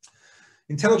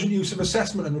 Intelligent use of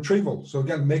assessment and retrieval. So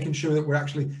again, making sure that we're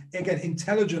actually, again,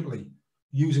 intelligently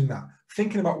using that,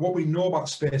 thinking about what we know about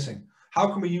spacing. How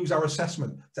can we use our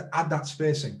assessment to add that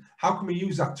spacing? How can we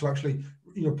use that to actually,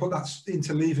 put that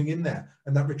interleaving in there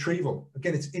and that retrieval?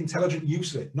 Again, it's intelligent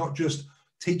use of it, not just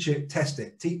teach it, test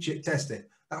it, teach it, test it.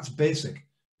 That's basic.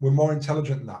 We're more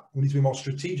intelligent than that. We need to be more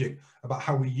strategic about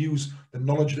how we use the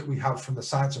knowledge that we have from the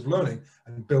science of learning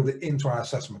and build it into our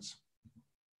assessments.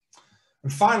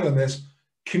 And finally on this,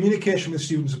 communication with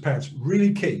students and parents,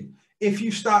 really key. If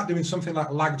you start doing something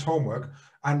like lagged homework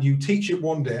and you teach it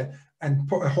one day and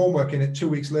put a homework in it 2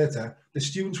 weeks later, the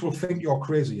students will think you're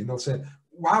crazy and they'll say,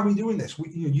 why are we doing this?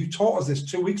 You taught us this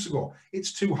 2 weeks ago.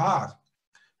 It's too hard.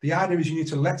 The idea is you need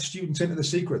to let students into the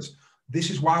secrets. This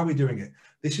is why we're doing it.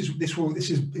 This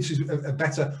is a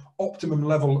better optimum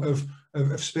level of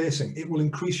spacing. It will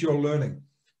increase your learning.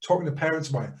 Talking to parents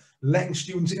about it, letting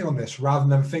students in on this rather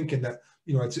than thinking that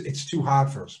it's too hard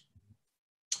for us.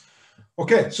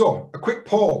 Okay, so a quick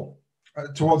poll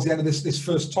towards the end of this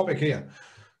first topic here.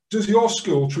 Does your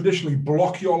school traditionally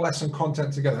block your lesson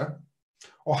content together,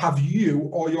 or have you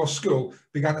or your school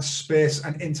begun to space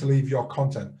and interleave your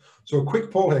content? So a quick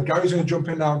poll here. Gary's going to jump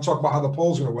in now and talk about how the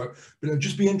poll's going to work, but it'll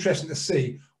just be interesting to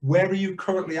see, where are you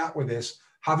currently at with this?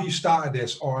 Have you started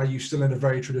this, or are you still in a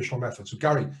very traditional method? So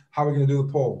Gary, how are we going to do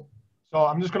the poll? So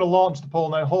I'm just going to launch the poll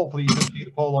now. Hopefully you can see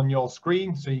the poll on your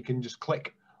screen, so you can just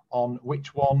click on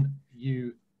which one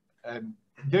you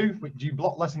do you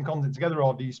block lesson content together,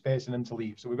 or do you spacing them to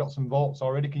leave? So we've got some votes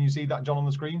already. Can you see that, John, on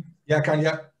the screen? Yeah, I can,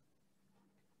 yeah.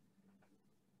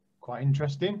 Quite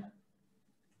interesting.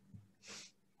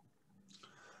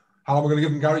 How long are we going to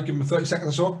give them, Gary? Give them 30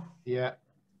 seconds or so? Yeah.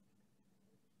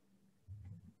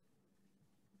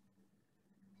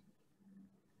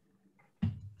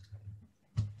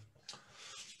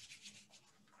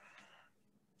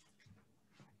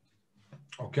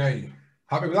 Okay.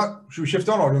 Happy with that? Should we shift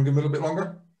on, or do you want to give them a little bit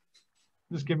longer?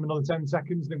 Just give them another 10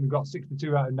 seconds. I think we've got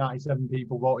 62 out of 97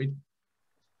 people voted.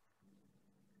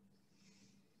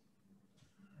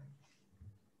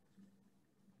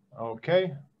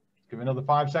 Okay. Give me another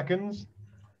 5 seconds.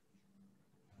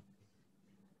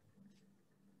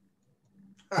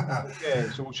 Okay,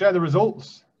 so we'll share the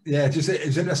results. Yeah, it's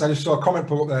interesting. I just saw a comment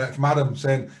put up there from Adam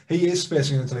saying he is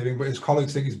spacing interleaving, but his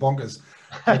colleagues think he's bonkers.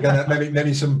 So again,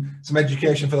 maybe some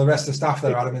education for the rest of the staff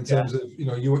there, Adam, in terms of, you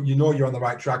know you're on the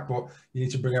right track, but you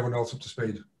need to bring everyone else up to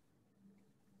speed.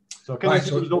 So can you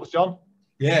see the results, John?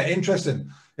 Yeah,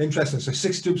 interesting. So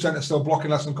 62% are still blocking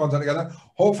lesson content together.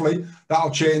 Hopefully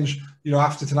that'll change,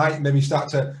 after tonight, maybe start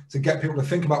to get people to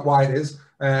think about why it is.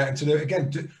 And to do it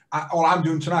again, all I'm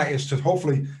doing tonight is to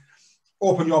hopefully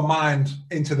open your mind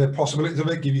into the possibilities of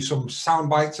it, give you some sound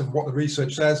bites of what the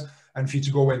research says, and for you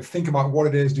to go away and think about what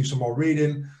it is, do some more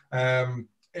reading. And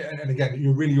again,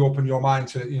 you really open your mind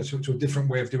to, to a different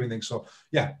way of doing things. So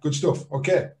yeah, good stuff.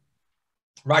 Okay.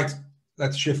 Right.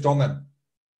 Let's shift on then.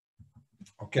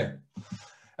 Okay.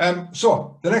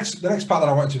 So the next part that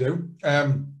I wanted to do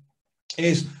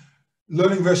is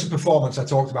learning versus performance. I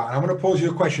talked about, and I'm going to pose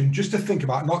you a question just to think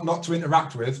about, not to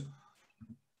interact with,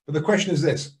 but the question is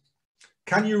this: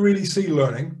 can you really see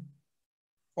learning,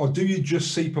 or do you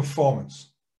just see performance?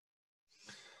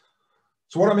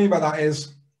 So what I mean by that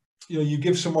is, you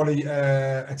give somebody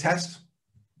a test,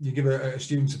 you give a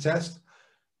student a test.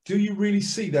 Do you really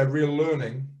see their real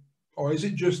learning, or is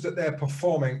it just that they're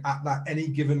performing at that any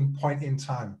given point in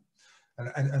time?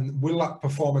 And will that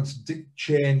performance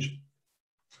change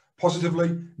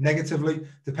positively, negatively,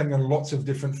 depending on lots of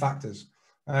different factors?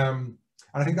 And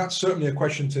I think that's certainly a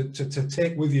question to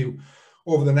take with you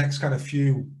over the next kind of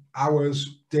few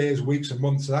hours, days, weeks, and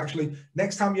months. And actually,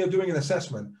 next time you're doing an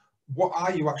assessment, what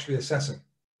are you actually assessing?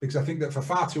 Because I think that for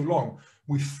far too long,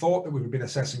 we've thought that we've been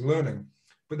assessing learning,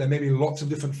 but there may be lots of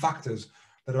different factors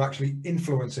that are actually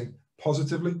influencing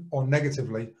positively or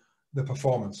negatively the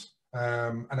performance.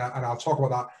 And I'll talk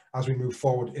about that as we move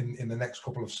forward in the next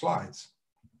couple of slides.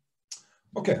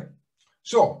 Okay,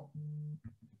 so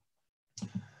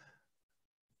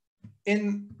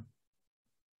in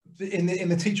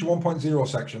the Teacher 1.0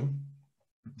 section,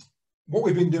 what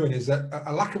we've been doing is that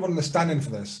a lack of understanding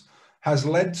for this has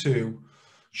led to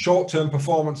short-term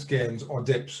performance gains or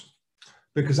dips,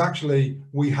 because actually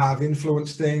we have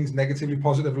influenced things negatively,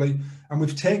 positively, and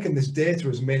we've taken this data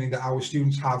as meaning that our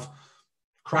students have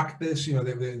cracked this, we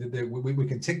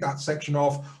can tick that section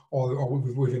off, or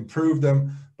we've improved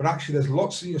them. But actually there's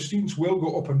lots, students will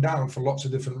go up and down for lots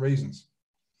of different reasons.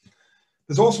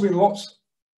 There's also been lots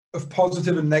of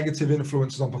positive and negative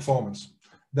influences on performance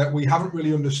that we haven't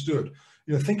really understood.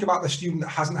 Think about the student that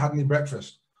hasn't had any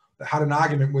breakfast, that had an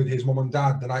argument with his mum and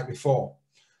dad the night before.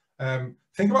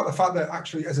 Think about the fact that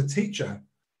actually as a teacher,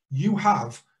 you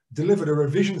have delivered a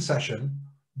revision session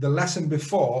the lesson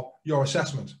before your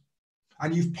assessment,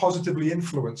 and you've positively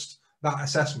influenced that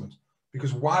assessment.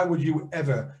 Because why would you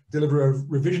ever deliver a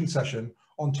revision session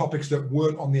on topics that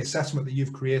weren't on the assessment that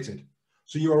you've created?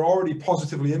 So you are already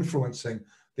positively influencing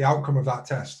the outcome of that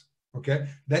test. Okay,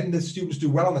 then the students do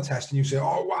well on the test and you say,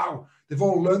 oh wow, they've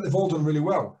all learned, they've all done really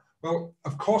well. Well,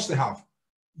 of course they have.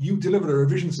 You delivered a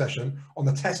revision session on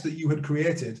the test that you had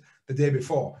created the day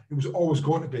before. It was always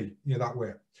going to be that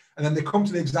way. And then they come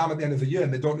to the exam at the end of the year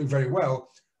and they don't do very well,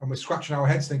 and we're scratching our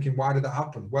heads thinking, why did that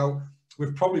happen? Well,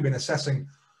 we've probably been assessing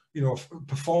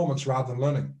performance rather than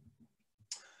learning.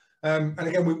 And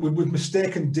again, we've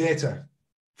mistaken data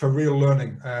for real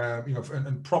learning,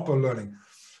 and proper learning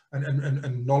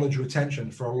and knowledge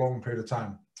retention for a long period of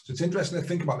time. So it's interesting to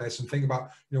think about this and think about,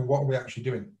 what are we actually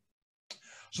doing?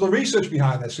 So the research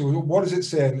behind this, so what does it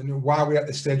say, and why are we at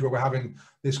this stage where we're having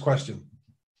this question?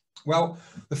 Well,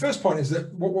 the first point is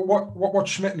that what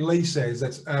Schmidt and Lee say is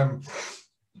that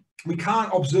we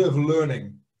can't observe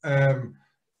learning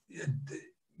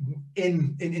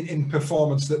in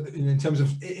performance, that in terms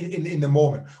of in the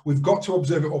moment. We've got to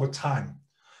observe it over time,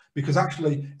 because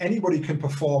actually anybody can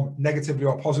perform negatively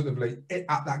or positively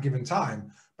at that given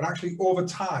time, but actually over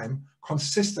time,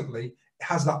 consistently,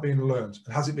 has that been learned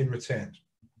and has it been retained?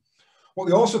 What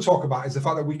they also talk about is the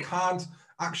fact that we can't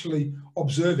actually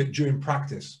observe it during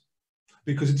practice.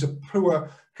 because it's a poor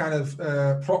kind of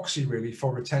proxy really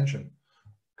for retention.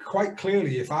 Quite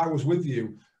clearly, if I was with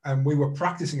you and we were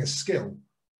practicing a skill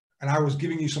and I was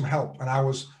giving you some help and I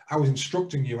was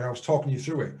instructing you and I was talking you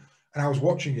through it and I was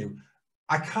watching you,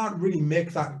 I can't really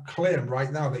make that claim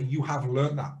right now that you have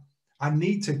learned that. I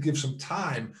need to give some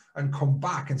time and come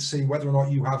back and see whether or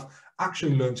not you have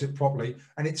actually learned it properly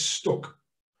and it's stuck.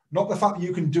 Not the fact that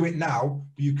you can do it now,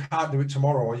 but you can't do it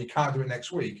tomorrow or you can't do it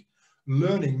next week.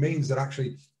 Learning means that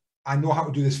actually I know how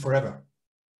to do this forever,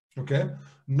 okay?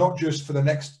 Not just for the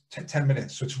next 10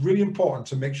 minutes. So it's really important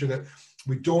to make sure that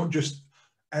we don't just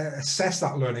assess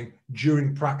that learning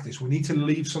during practice. We need to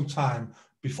leave some time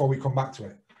before we come back to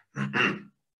it.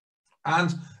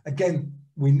 And again,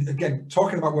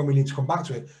 talking about when we need to come back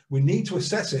to it, we need to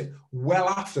assess it well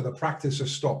after the practice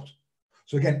has stopped.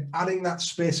 So again, adding that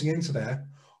spacing into there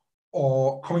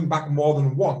or coming back more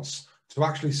than once to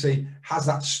actually see, has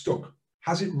that stuck?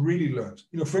 Has it really learned?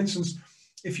 You know, for instance,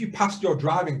 if you passed your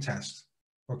driving test,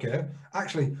 okay,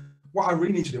 actually, what I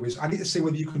really need to do is I need to see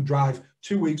whether you can drive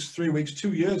 2 weeks, 3 weeks,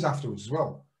 2 years afterwards as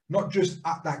well, not just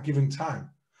at that given time.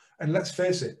 And let's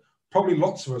face it, probably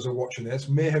lots of us are watching this,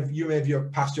 you may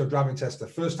have passed your driving test the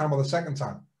first time or the second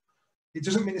time. It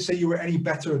doesn't mean to say you were any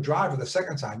better a driver the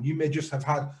second time. You may just have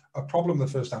had a problem the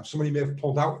first time. Somebody may have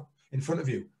pulled out in front of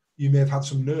you. You may have had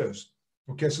some nerves.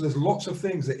 Okay, so there's lots of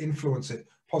things that influence it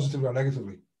positively or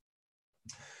negatively.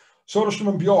 Soderstrom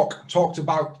and Bjork talked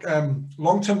about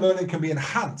long-term learning can be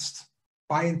enhanced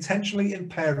by intentionally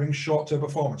impairing short-term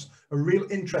performance. A real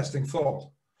interesting thought.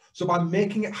 So by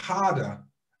making it harder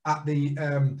at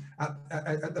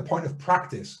the point of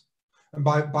practice, and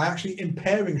by actually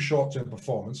impairing short-term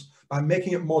performance, by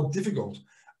making it more difficult,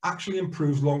 actually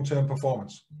improves long-term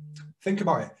performance. Think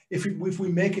about it. If we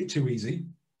make it too easy,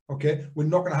 okay, we're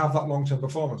not going to have that long-term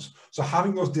performance. So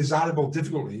having those desirable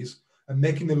difficulties and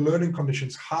making the learning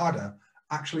conditions harder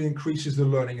actually increases the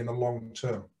learning in the long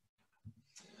term.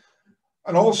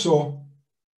 And also,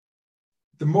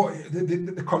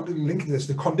 link to this,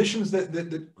 the conditions that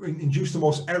induce the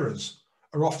most errors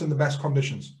are often the best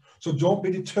conditions. So don't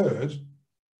be deterred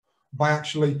by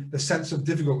actually the sense of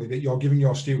difficulty that you're giving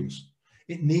your students.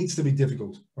 It needs to be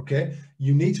difficult, okay?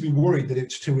 You need to be worried that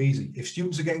it's too easy. If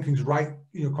students are getting things right,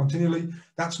 you know, continually,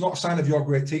 that's not a sign of your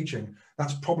great teaching.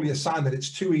 That's probably a sign that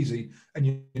it's too easy and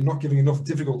you're not giving enough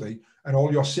difficulty and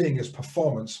all you're seeing is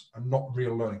performance and not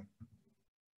real learning.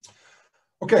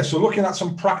 Okay, so looking at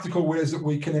some practical ways that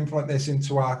we can implement this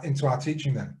into our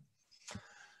teaching then.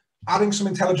 Adding some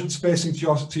intelligent spacing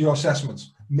to your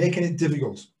assessments, making it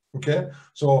difficult, okay?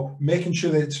 So making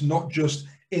sure that it's not just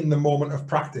in the moment of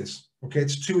practice, okay?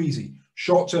 It's too easy.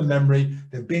 Short-term memory,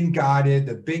 they've been guided,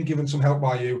 they've been given some help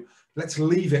by you. Let's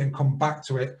leave it and come back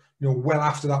to it, you know, well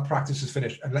after that practice is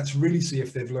finished, and let's really see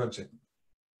if they've learnt it.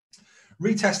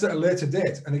 Retest at a later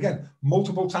date, and again,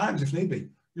 multiple times if need be.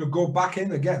 You know, go back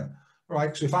in again.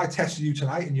 Right, so if I tested you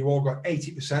tonight and you all got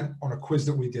 80% on a quiz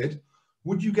that we did,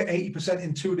 would you get 80%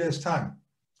 in 2 days' time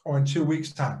or in 2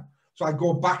 weeks' time? So I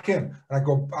go back in and I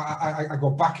go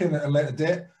back in at a later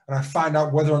date and I find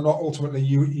out whether or not ultimately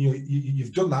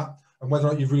you've done that and whether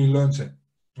or not you've really learned it.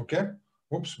 Okay.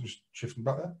 Whoops, I'm just shifting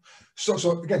back there.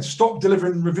 So again, stop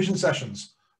delivering revision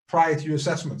sessions prior to your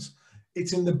assessments.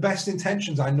 It's in the best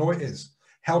intentions, I know it is,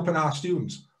 helping our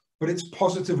students, but it's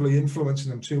positively influencing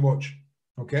them too much.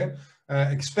 Okay.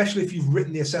 Especially if you've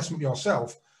written the assessment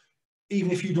yourself,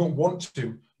 even if you don't want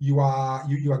to, you are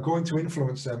going to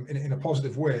influence them in a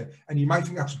positive way. And you might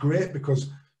think that's great because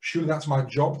surely that's my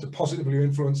job to positively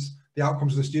influence the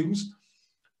outcomes of the students.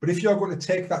 But if you're going to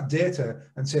take that data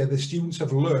and say the students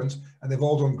have learned and they've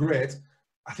all done great,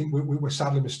 I think we're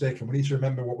sadly mistaken. We need to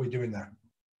remember what we're doing there.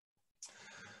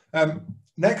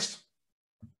 Next,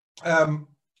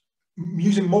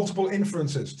 using multiple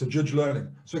inferences to judge learning.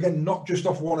 So again, not just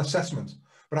off one assessment,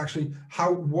 but actually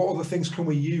what other things can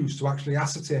we use to actually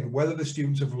ascertain whether the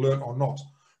students have learned or not,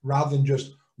 rather than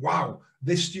just, wow,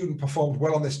 this student performed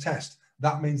well on this test,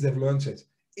 that means they've learned it.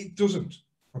 It doesn't,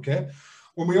 okay?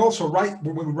 When we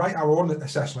write our own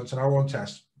assessments and our own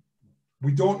tests,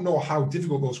 we don't know how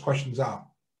difficult those questions are.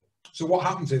 So what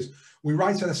happens is we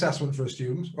write an assessment for a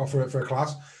student or for a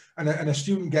class, and a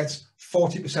student gets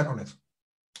 40% on it.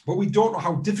 But we don't know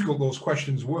how difficult those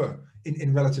questions were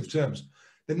in relative terms.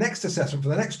 The next assessment for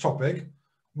the next topic,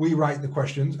 we write the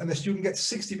questions and the student gets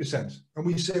 60%. And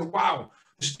we say, wow,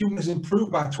 the student has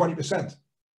improved by 20%.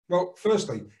 Well,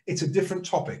 firstly, it's a different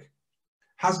topic.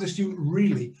 Has the student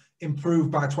really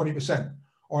improved by 20%?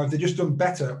 Or have they just done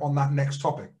better on that next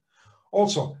topic?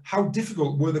 Also, how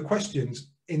difficult were the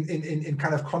questions in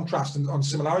kind of contrast and on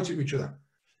similarity to each other?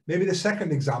 Maybe the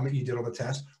second exam that you did on the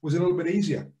test was a little bit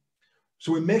easier.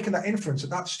 So we're making that inference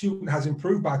that that student has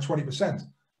improved by 20%,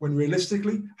 when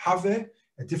realistically, have they?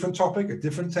 A different topic, a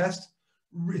different test?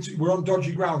 We're on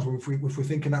dodgy grounds if we're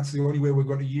thinking that's the only way we're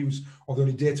going to use, or the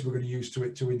only data we're going to use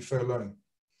to infer learning.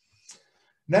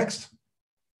 Next,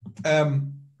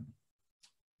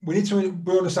 we need to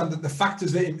understand that the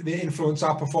factors that influence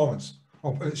our performance,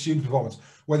 or student performance,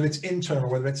 whether it's internal,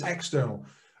 whether it's external,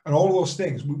 and all of those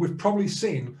things, we've probably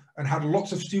seen and had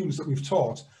lots of students that we've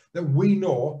taught that we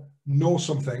know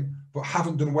something but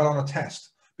haven't done well on a test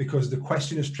because the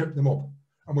question has tripped them up.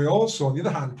 And we also, on the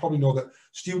other hand, probably know that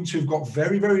students who've got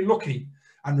very, very lucky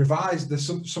and revised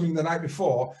something the night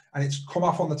before and it's come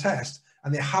off on the test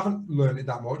and they haven't learned it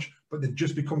that much, but they've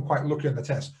just become quite lucky on the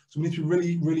test. So we need to be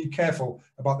really, really careful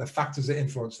about the factors that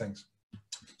influence things.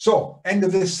 So, end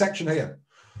of this section here.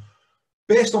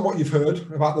 Based on what you've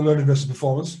heard about the learning versus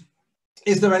performance,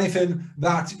 is there anything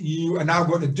that you are now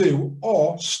going to do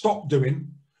or stop doing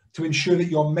to ensure that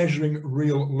you're measuring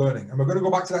real learning? And we're going to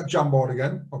go back to that Jamboard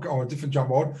again, okay, or a different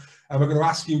Jamboard, and we're going to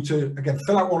ask you to, again,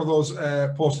 fill out one of those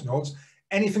post-it notes.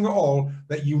 Anything at all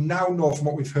that you now know from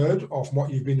what we've heard or from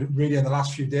what you've been reading in the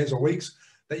last few days or weeks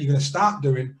that you're going to start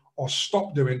doing or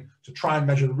stop doing to try and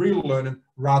measure real learning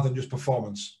rather than just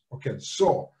performance. Okay,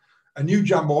 so a new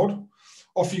Jamboard.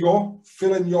 Off you go.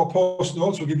 Fill in your post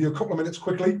notes. We'll give you a couple of minutes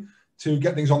quickly to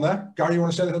get things on there. Gary, you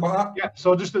want to say anything about that? Yeah,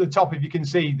 so just at the top, if you can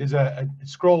see, there's a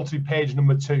scroll to page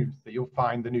number 2 that you'll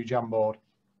find the new Jamboard.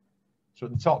 So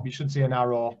at the top, you should see an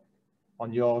arrow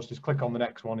on yours. Just click on the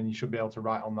next one and you should be able to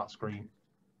write on that screen,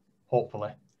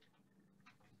 hopefully.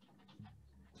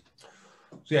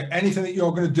 So yeah, anything that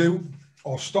you're going to do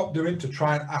or stop doing to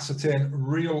try and ascertain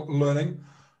real learning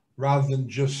rather than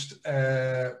just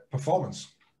performance.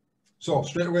 So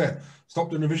straight away, stop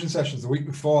doing revision sessions the week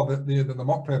before the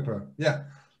mock paper. Yeah.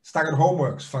 Staggered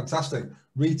homeworks, fantastic.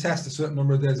 Retest a certain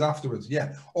number of days afterwards.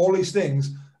 Yeah. All these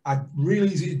things are really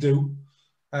easy to do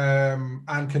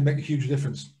and can make a huge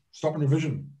difference. Stopping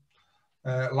revision,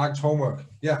 liked homework.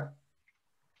 Yeah.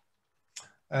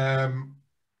 And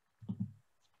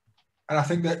I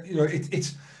think that, you know,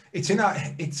 it's in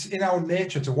our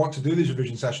nature to want to do these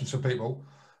revision sessions for people.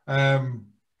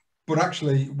 But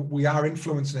actually, we are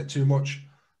influencing it too much,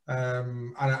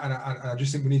 and I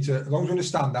just think we need to, as long as we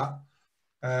understand that,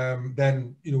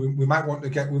 then you know we might want to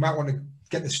get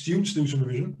the students to do some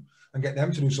revision and get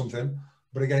them to do something.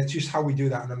 But again, it's just how we do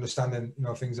that and understanding, you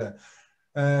know, things there.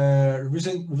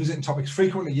 Revisiting topics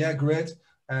frequently, yeah, great.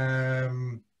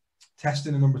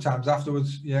 Testing a number of times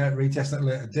afterwards, yeah. Retesting at a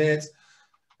later date.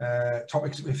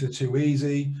 Topics if they're too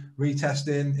easy,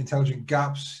 retesting, intelligent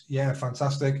gaps, yeah,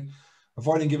 fantastic.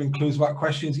 Avoiding giving clues about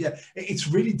questions. Yeah, it's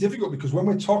really difficult because when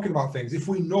we're talking about things, if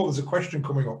we know there's a question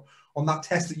coming up on that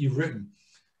test that you've written,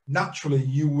 naturally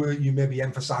you maybe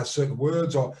emphasize certain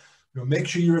words or, you know, make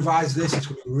sure you revise this. It's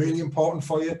going to be really important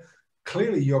for you.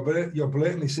 Clearly, you're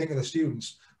blatantly saying to the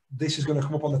students, this is going to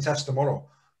come up on the test tomorrow.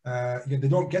 They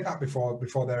don't get that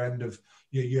before their end of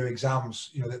your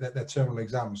exams, you know, their terminal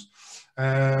exams.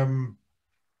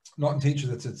 Not in teachers,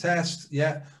 it's a test.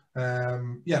 Yeah.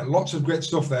 Yeah, lots of great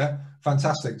stuff there.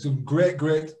 Fantastic. Some great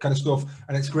kind of stuff.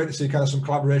 And it's great to see kind of some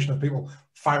collaboration of people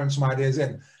firing some ideas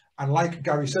in. And like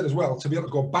Gary said as well, to be able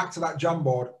to go back to that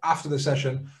Jamboard after the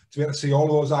session, to be able to see all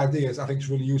of those ideas, I think is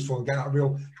really useful and get that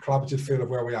real collaborative feel of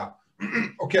where we are.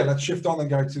 Okay, let's shift on then,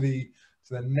 Gary, to the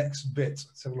next bit.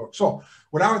 Let's have a look. So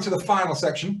we're now into the final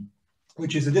section,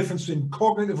 which is the difference between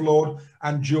cognitive load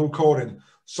and dual coding,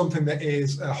 something that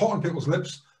is hot on people's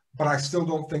lips, but I still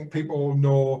don't think people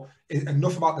know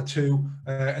enough about the two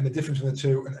and the difference in the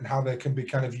two and how they can be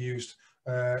kind of used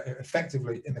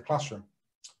effectively in the classroom.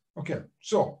 Okay,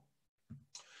 so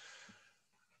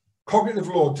cognitive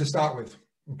load to start with.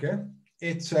 Okay,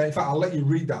 it's in fact I'll let you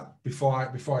read that before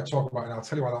I talk about it. And I'll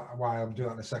tell you why I'm doing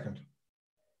that in a second.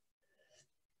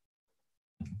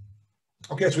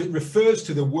 Okay, so it refers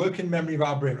to the working memory of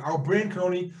our brain. Our brain can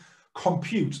only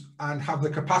compute and have the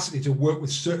capacity to work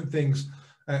with certain things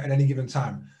at any given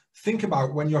time. Think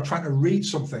about when you're trying to read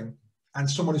something and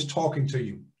someone is talking to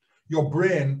you. Your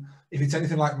brain, if it's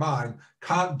anything like mine,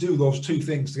 can't do those two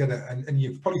things together. And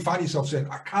you probably find yourself saying,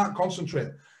 I can't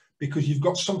concentrate because you've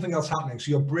got something else happening.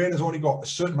 So your brain has only got a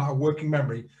certain amount of working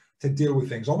memory to deal with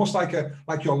things, almost like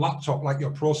your laptop, like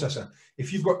your processor.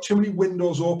 If you've got too many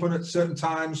windows open at certain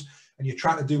times and you're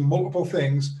trying to do multiple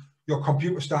things, your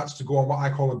computer starts to go on what I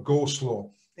call a go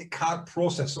slow. It can't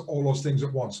process all those things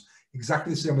at once.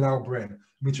 Exactly the same with our brain.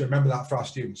 We need to remember that for our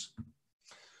students.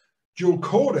 Dual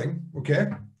coding, okay,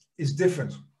 is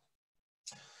different.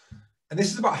 And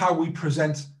this is about how we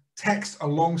present text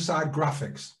alongside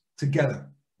graphics together,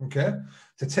 okay?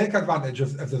 to take advantage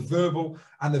of the verbal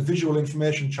and the visual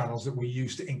information channels that we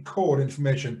use to encode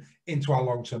information into our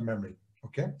long-term memory.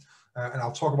 Okay, and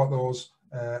I'll talk about those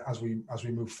as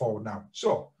we move forward now.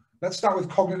 So let's start with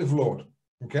cognitive load.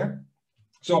 Okay,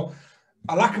 so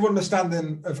a lack of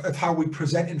understanding of how we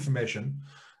present information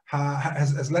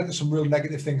has led to some real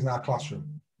negative things in our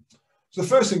classroom. So the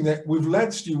first thing that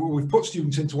we've put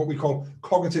students into what we call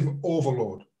cognitive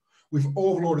overload. We've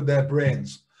overloaded their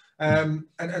brains. And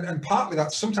partly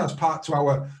that's sometimes part to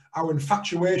our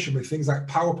infatuation with things like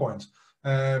PowerPoint.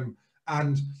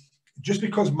 And just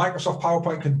because Microsoft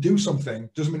PowerPoint can do something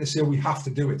doesn't mean to say we have to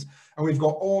do it. And we've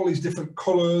got all these different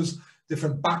colors,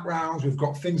 different backgrounds. We've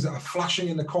got things that are flashing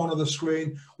in the corner of the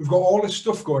screen. We've got all this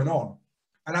stuff going on.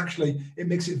 And actually, it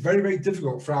makes it very, very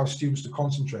difficult for our students to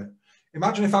concentrate.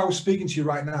 Imagine if I was speaking to you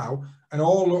right now and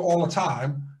all the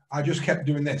time, I just kept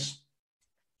doing this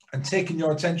and taking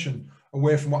your attention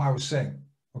away from what I was saying.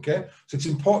 Okay, so it's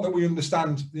important that we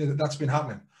understand that that's been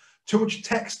happening. Too much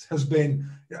text has been,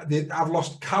 I've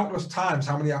lost countless times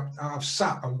how many I've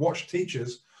sat and watched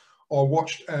teachers or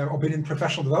been in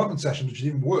professional development sessions, which is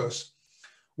even worse,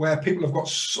 where people have got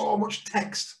so much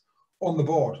text on the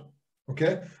board.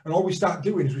 Okay, and all we start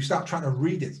doing is we start trying to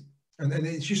read it, and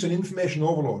it's just an information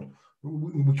overload.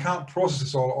 We can't process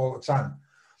this all the time.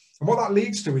 And what that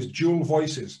leads to is dual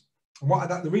voices.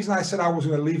 And the reason I said I was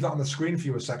going to leave that on the screen for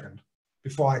you a second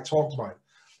before I talked about it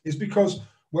is because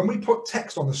when we put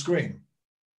text on the screen,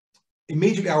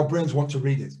 immediately our brains want to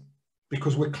read it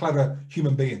because we're clever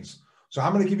human beings. So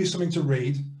I'm going to give you something to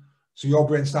read, so your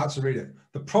brain starts to read it.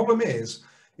 The problem is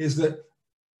that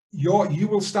you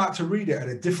will start to read it at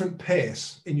a different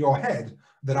pace in your head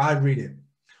that I read it.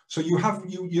 So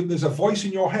there's a voice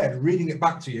in your head reading it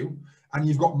back to you, and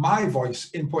you've got my voice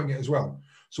inputting it as well.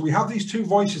 So we have these two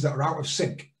voices that are out of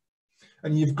sync,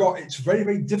 and it's very,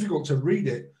 very difficult to read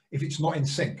it if it's not in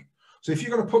sync. So if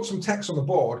you're going to put some text on the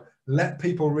board, let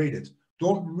people read it.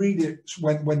 Don't read it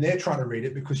when they're trying to read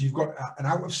it, because you've got an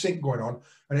out of sync going on,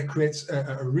 and it creates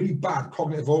a really bad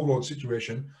cognitive overload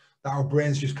situation that our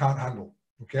brains just can't handle.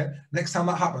 Okay. Next time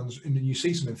that happens and you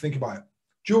see something, think about it.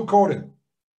 Dual coding.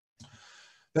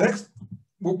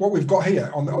 What we've got here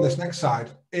on this next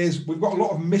side is we've got a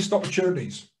lot of missed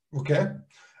opportunities. Okay.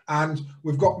 And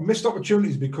we've got missed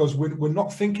opportunities because we're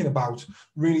not thinking about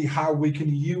really how we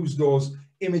can use those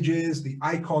images, the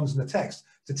icons, and the text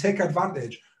to take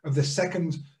advantage of the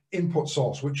second input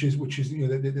source, which is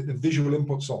the visual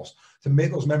input source, to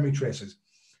make those memory traces.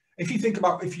 If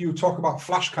you talk about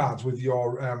flashcards with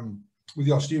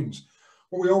your students,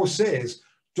 what we always say is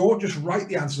don't just write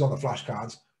the answers on the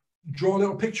flashcards, draw a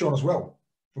little picture on as well.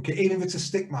 Okay, even if it's a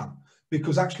stick man,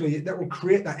 because actually that will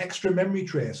create that extra memory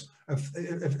trace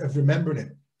of remembering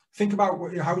it. Think about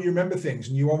how you remember things,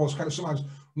 and you almost kind of sometimes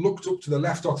looked up to the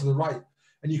left or to the right,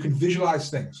 and you can visualize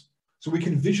things. So we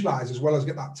can visualize as well as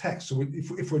get that text. So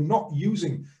if we're not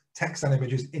using text and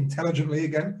images intelligently,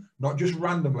 again, not just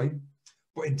randomly,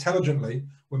 but intelligently,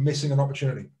 we're missing an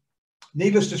opportunity.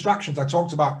 Needless distractions. I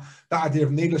talked about that idea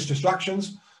of needless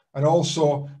distractions, and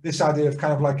also this idea of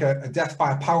kind of like a death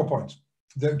by a PowerPoint.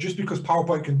 That just because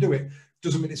PowerPoint can do it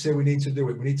doesn't mean to say we need to do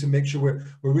it. We need to make sure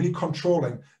we're really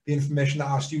controlling the information that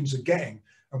our students are getting,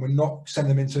 and we're not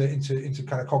sending them into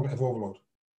kind of cognitive overload.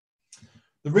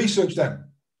 The research then.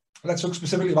 Let's talk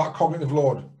specifically about cognitive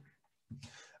load.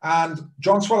 And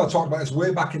John Sweller talked about this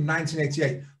way back in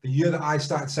 1988, the year that I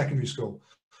started secondary school,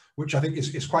 which I think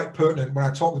is quite pertinent when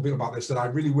I talk to people about this, that I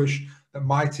really wish that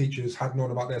my teachers had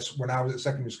known about this when I was at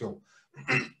secondary school.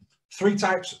 3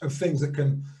 types of things that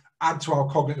can add to our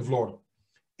cognitive load: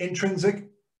 intrinsic,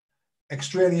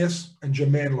 extraneous, and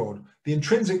germane load. The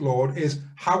intrinsic load is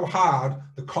how hard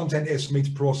the content is for me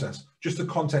to process, just the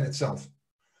content itself.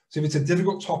 So if it's a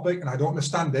difficult topic and I don't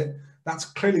understand it, that's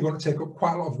clearly going to take up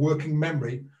quite a lot of working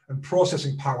memory and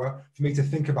processing power for me to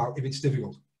think about if it's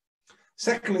difficult.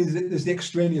 Secondly, there's the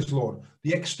extraneous load,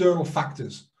 the external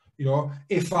factors. You know,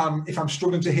 if I'm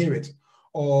struggling to hear it,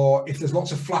 or if there's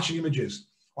lots of flashing images,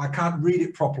 or I can't read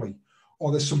it properly,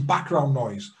 or there's some background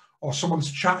noise, or someone's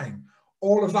chatting,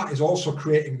 all of that is also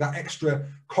creating that extra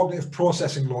cognitive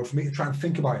processing load for me to try and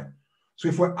think about it. So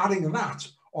if we're adding that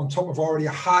on top of already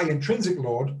a high intrinsic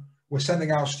load, we're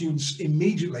sending our students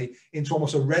immediately into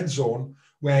almost a red zone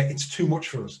where it's too much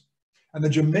for us. And the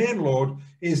germane load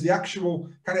is the actual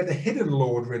kind of the hidden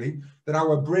load, really, that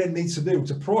our brain needs to do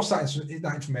to process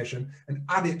that information and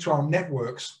add it to our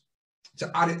networks,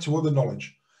 to add it to other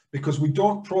knowledge. Because we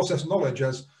don't process knowledge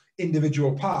as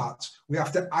individual parts, we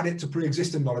have to add it to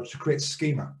pre-existing knowledge to create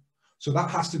schema. So that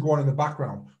has to go on in the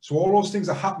background. So all those things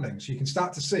are happening. So you can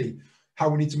start to see how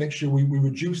we need to make sure we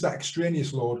reduce that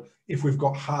extraneous load if we've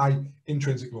got high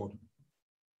intrinsic load.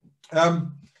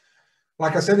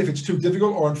 Like I said, if it's too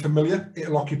difficult or unfamiliar,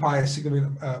 it'll occupy a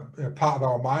significant part of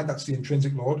our mind. That's the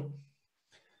intrinsic load.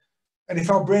 And if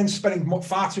our brain's spending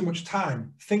far too much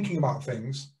time thinking about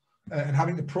things and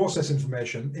having to process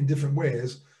information in different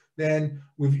ways, then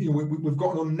we've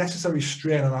got an unnecessary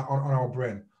strain on our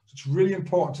brain. So it's really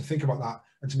important to think about that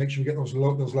and to make sure we get those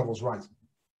levels right.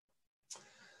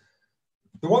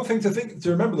 The one thing to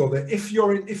remember though, that if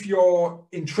your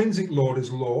intrinsic load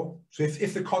is low, so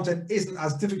if the content isn't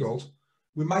as difficult,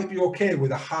 we might be okay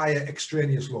with a higher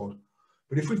extraneous load.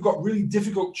 But if we've got really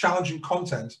difficult, challenging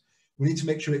content, we need to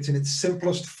make sure it's in its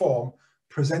simplest form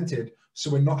presented, so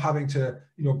we're not having to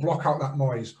block out that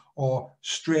noise or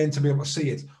strain to be able to see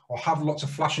it or have lots of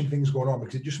flashing things going on,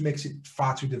 because it just makes it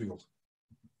far too difficult.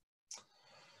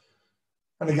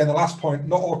 And again, the last point,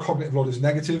 not all cognitive load is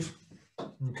negative,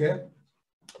 okay?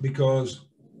 Because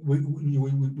we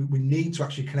need to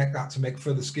actually connect that to make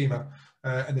further schema,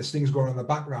 and there's things going on in the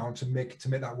background to make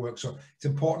that work. So it's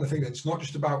important to think that it's not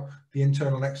just about the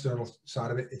internal and external side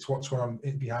of it; it's what's going on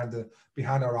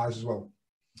behind our eyes as well.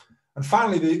 And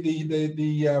finally,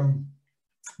 the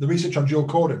research on dual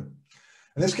coding,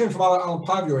 and this came from Alan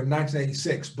Pavio in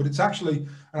 1986. But it's actually,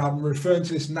 and I'm referring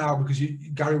to this now because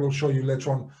Gary will show you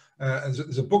later on.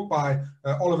 There's a book by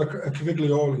Oliver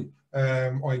Caviglioli,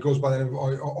 or he goes by the name of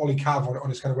Ollie Cav on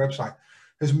his kind of website,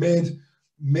 has made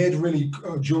really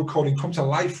dual coding come to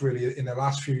life really in the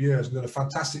last few years, and done a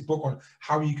fantastic book on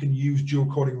how you can use dual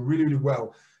coding really, really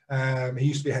well. He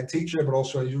used to be a head teacher, but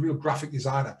also he's a real graphic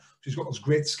designer. So he's got those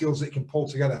great skills that he can pull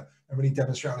together and really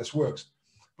demonstrate how this works.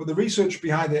 But the research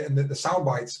behind it and the sound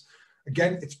bites,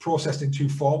 again, it's processed in two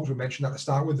forms. We mentioned that to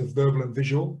start with, the verbal and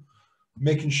visual,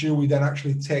 making sure we then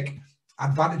actually take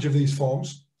advantage of these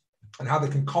forms and how they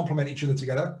can complement each other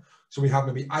together. So we have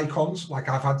maybe icons like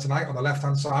I've had tonight on the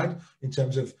left-hand side, in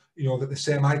terms of, that the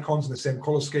same icons and the same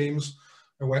color schemes.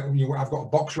 And when, I've got a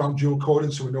box around dual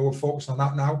coding, so we know we're focused on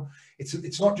that now.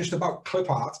 It's not just about clip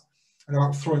art and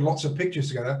about throwing lots of pictures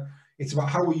together. It's about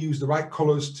how we use the right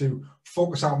colors to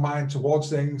focus our mind towards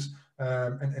things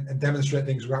and demonstrate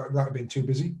things without being too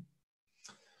busy.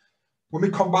 When we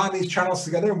combine these channels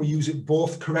together and we use it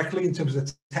both correctly in terms of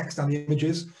the text and the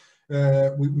images,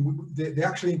 they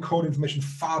actually encode information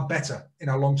far better in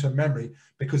our long-term memory,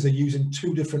 because they're using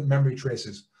two different memory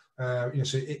traces. So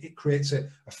it creates a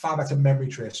far better memory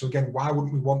trace. So again, why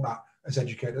wouldn't we want that as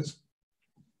educators?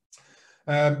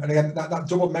 And again, that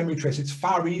double memory trace, it's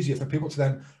far easier for people to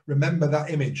then remember that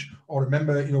image, or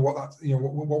remember,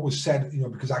 what was said,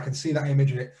 because I can see that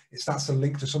image and it starts to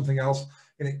link to something else,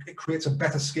 and it creates a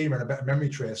better schema and a better memory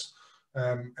trace.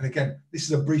 And again, this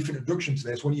is a brief introduction to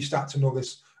this. When you start to know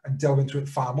this and delve into it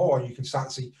far more, you can start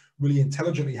to see really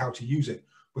intelligently how to use it.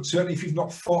 But certainly if you've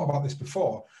not thought about this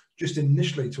before, just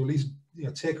initially to at least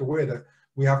take away that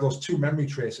we have those two memory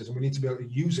traces and we need to be able to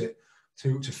use it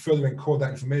to further encode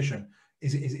that information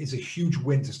is a huge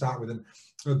win to start with. And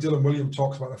Dylan Williams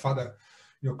talks about the fact that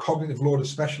cognitive load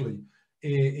especially,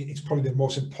 it's probably the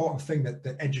most important thing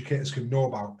that educators can know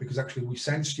about, because actually we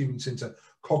send students into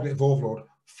cognitive overload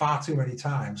far too many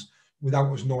times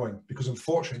without us knowing, because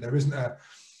unfortunately there isn't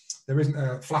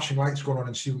a flashing lights going on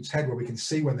in students' head where we can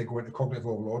see when they go into cognitive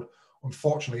overload.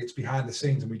 Unfortunately, it's behind the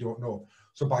scenes and we don't know.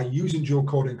 So by using dual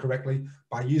coding correctly,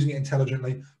 by using it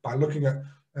intelligently, by looking at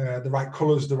the right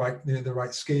colors, the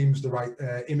right schemes, the right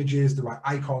images, the right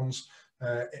icons,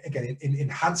 again, in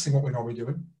enhancing what we're normally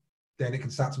doing, then it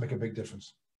can start to make a big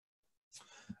difference.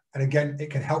 And again, it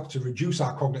can help to reduce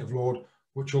our cognitive load,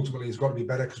 which ultimately has got to be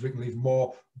better, because we can leave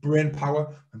more brain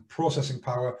power and processing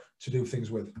power to do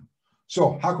things with.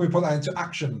 So how can we put that into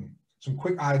action? Some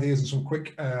quick ideas and some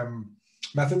quick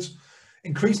methods.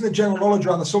 Increasing the general knowledge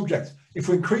around the subject. If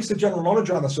we increase the general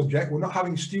knowledge around the subject, we're not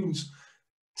having students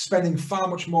spending far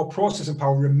much more processing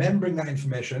power remembering that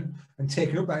information and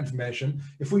taking up that information.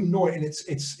 If we know it and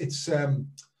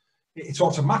it's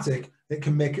automatic, it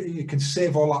can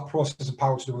save all that processing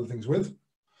power to do other things with.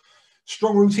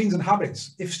 Strong routines and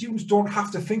habits. If students don't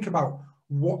have to think about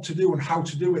what to do and how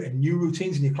to do it and new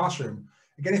routines in your classroom,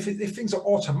 again, if things are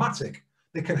automatic,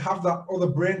 they can have that other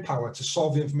brain power to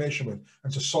solve the information with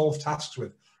and to solve tasks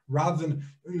with, rather than,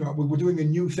 we're doing a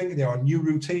new thing there, a new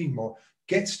routine, or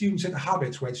get students into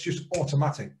habits where it's just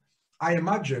automatic. I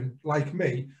imagine, like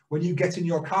me, when you get in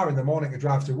your car in the morning and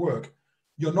drive to work,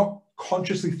 you're not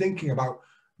consciously thinking about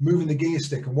moving the gear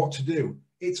stick and what to do.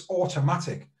 It's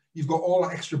automatic. You've got all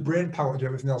that extra brain power to do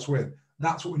everything else with.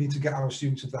 That's what we need to get our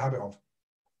students into the habit of.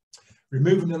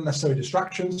 Removing unnecessary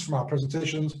distractions from our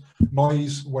presentations,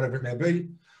 noise, whatever it may be.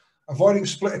 Avoiding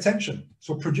split attention,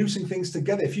 so producing things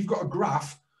together. If you've got a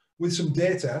graph with some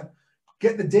data,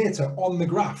 get the data on the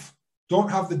graph. Don't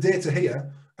have the data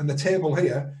here and the table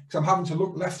here, because I'm having to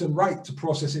look left and right to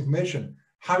process information.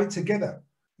 Have it together.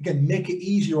 Again, make it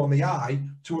easier on the eye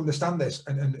to understand this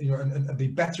and be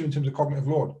better in terms of cognitive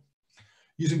load.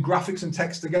 Using graphics and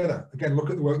text together. Again, look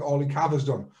at the work that Ollie Carver's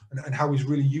done and how he's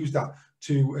really used that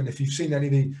to, and if you've seen any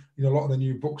of the, a lot of the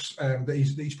new books that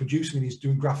he's producing and he's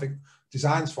doing graphic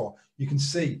designs for, you can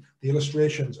see the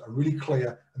illustrations are really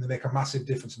clear and they make a massive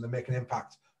difference and they make an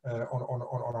impact on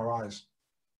our eyes.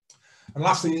 And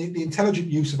lastly, the intelligent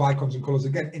use of icons and colors.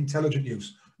 Again, intelligent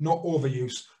use, not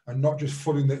overuse, and not just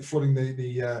flooding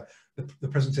the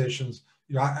presentations.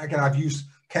 Again, I've used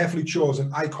carefully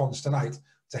chosen icons tonight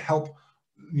to help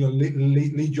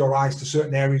lead your eyes to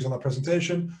certain areas on the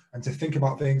presentation and to think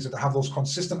about things and to have those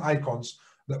consistent icons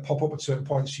that pop up at certain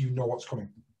points so you know what's coming.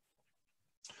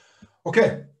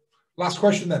 Okay, last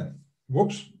question then.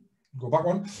 Whoops, go back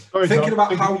one. Sorry, thinking John,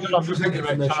 about how I'm just thinking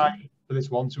about time for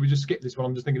this one, so we just skip this one.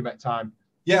 I'm just thinking about time.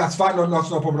 Yeah, that's fine. No, that's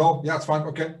no problem at all. Yeah, that's fine.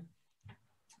 Okay.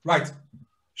 Right.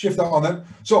 Shift that on then.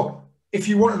 So if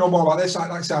you want to know more about this,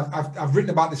 like I said, I've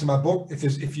written about this in my book.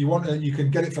 If you want to, you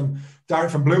can get it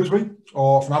direct from Bloomsbury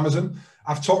or from Amazon.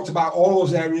 I've talked about all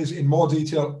those areas in more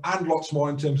detail and lots more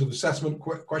in terms of assessment,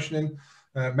 questioning,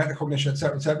 metacognition,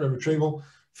 etc., retrieval.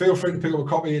 Feel free to pick up a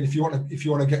copy, and if you want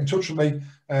to get in touch with me,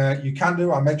 you can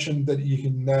do. I mentioned that you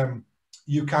can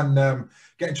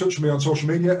get in touch with me on social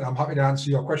media, and I'm happy to answer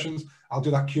your questions. I'll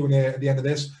do that Q&A at the end of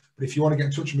this. But if you want to get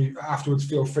in touch with me afterwards,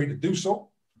 feel free to do so.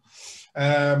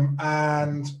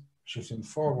 And shifting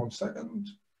forward 1 second.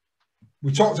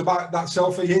 We talked about that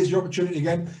selfie. Here's your opportunity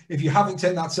again. If you haven't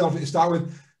taken that selfie to start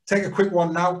with, take a quick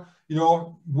one now.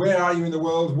 Where are you in the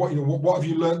world? What have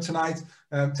you learned tonight?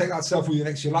 Take that selfie with you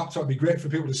next to your laptop. It'd be great for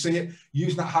people to see it.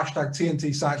 Using that hashtag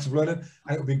TNT Science of Learning,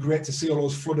 and it would be great to see all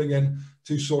those flooding in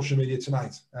to social media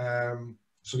tonight.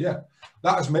 So yeah,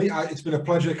 that is me. It's been a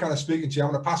pleasure kind of speaking to you.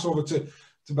 I'm going to pass over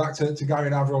back to Gary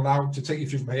and Avril now to take you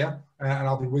through from here, and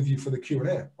I'll be with you for the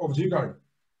Q&A. Over to you, Gary.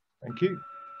 Thank you.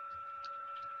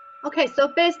 Okay, so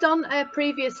based on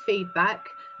previous feedback,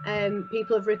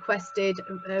 people have requested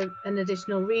an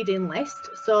additional reading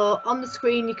list. So on the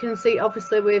screen you can see,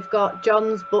 obviously we've got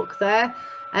John's book there.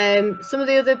 Some of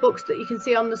the other books that you can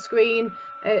see on the screen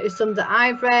is some that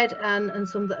I've read and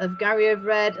some that Gary have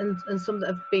read and some that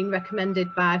have been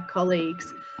recommended by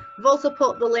colleagues. We've also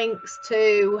put the links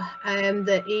to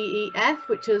the EEF,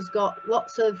 which has got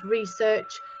lots of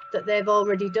research that they've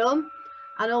already done,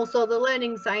 and also the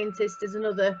Learning Scientist is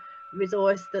another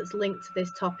resource that's linked to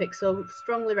this topic. So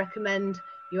strongly recommend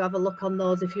you have a look on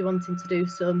those if you're wanting to do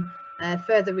some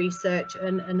further research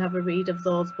and have a read of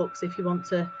those books if you want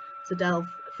to delve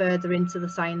further into the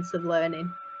science of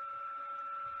learning.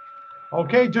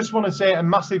 Okay, just want to say a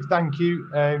massive thank you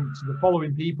to the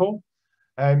following people.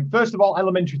 First of all,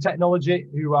 Elementary Technology,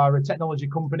 who are a technology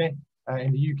company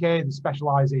in the UK. They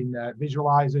specialise in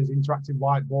visualisers, interactive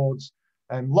whiteboards,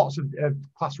 lots of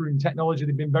classroom technology.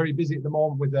 They've been very busy at the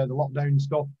moment with the lockdown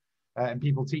stuff and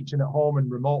people teaching at home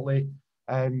and remotely.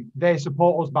 They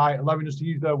support us by allowing us to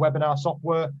use their webinar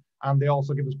software, and they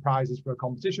also give us prizes for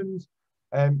competitions.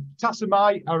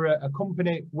 Tasamai are a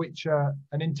company which are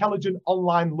an intelligent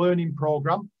online learning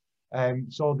program.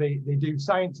 So they do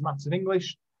science, maths and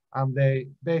English, and they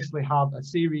basically have a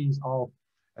series of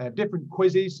different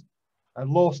quizzes,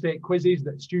 low-stake quizzes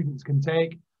that students can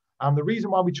take. And the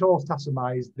reason why we chose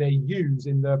Tasamai is they use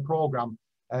in their program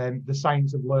the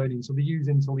science of learning. So they use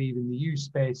Interleaving, they use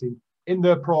spacing in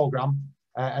their program,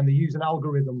 and they use an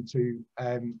algorithm to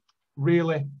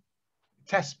really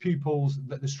test pupils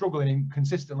that they're struggling in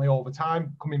consistently over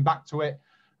time, coming back to it,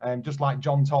 just like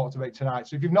John talked about tonight.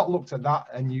 So if you've not looked at that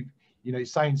and you know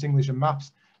it's science, English and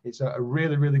maths, it's a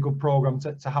really, really good program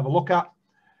to have a look at.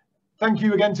 Thank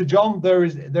you again to John. There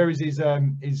is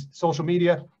his social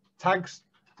media tags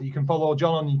that you can follow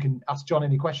John on. You can ask John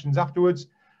any questions afterwards.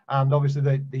 And obviously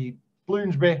the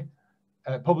Bloomsbury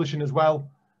publishing as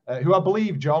well, who I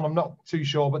believe, John, I'm not too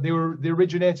sure, but they were the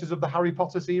originators of the Harry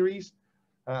Potter series.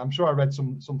 I'm sure I read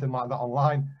something like that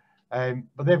online.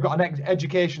 But they've got an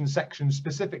education section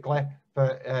specifically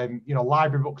for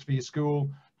library books for your school,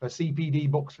 for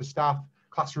CPD books for staff,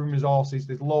 classroom resources.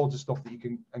 There's loads of stuff that you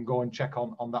can go and check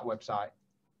on that website.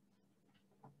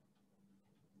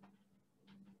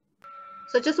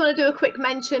 So I just want to do a quick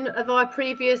mention of our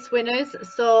previous winners.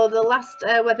 So the last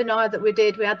webinar that we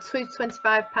did, we had two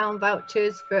 £25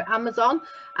 vouchers for Amazon,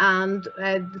 and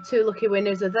the two lucky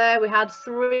winners are there. We had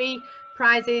 3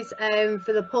 prizes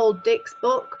for the Paul Dix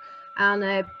book,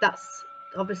 and that's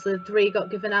obviously 3 got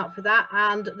given out for that,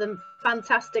 and the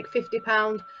fantastic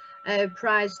 £50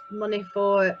 prize money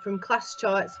from Class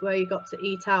Choice, where you got to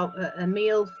eat out a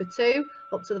meal for 2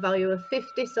 up to the value of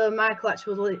 50. So Michael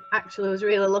actually was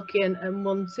really lucky and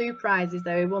won 2 prizes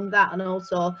there. He won that and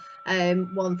also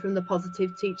one from the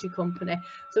Positive Teacher Company.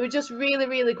 So we're just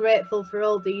really grateful for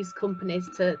all these companies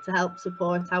to help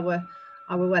support our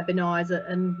webinars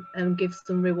and give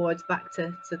some rewards back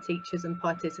to teachers and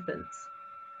participants.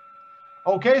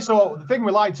 Okay, so the thing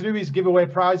we like to do is give away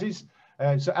prizes.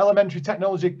 So Elementary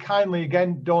Technology kindly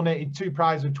again donated 2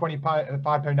 prizes of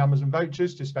 £25 Amazon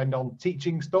vouchers to spend on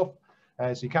teaching stuff.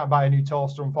 So you can't buy a new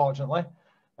toaster, unfortunately.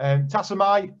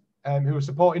 Tassamai, who are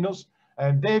supporting us,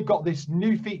 they've got this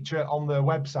new feature on their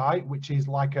website, which is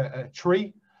like a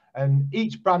tree, and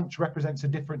each branch represents a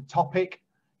different topic.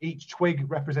 Each twig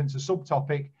represents a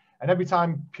subtopic, and every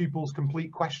time pupils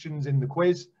complete questions in the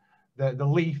quiz, the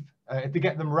leaf, if they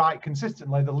get them right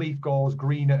consistently, the leaf goes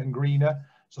greener and greener.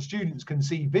 So students can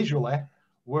see visually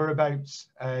whereabouts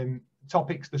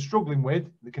topics they're struggling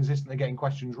with, they're consistently getting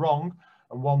questions wrong,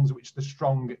 and ones which they're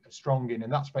strong in,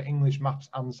 and that's for English, maths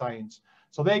and science.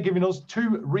 So they're giving us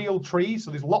 2 real trees.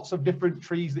 So there's lots of different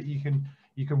trees that you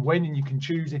can win, and you can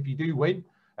choose if you do win,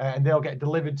 and they'll get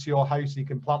delivered to your house. So you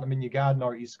can plant them in your garden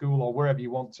or at your school or wherever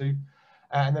you want to.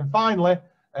 And then finally,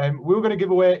 we're going to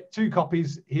give away 2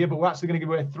 copies here, but we're actually going to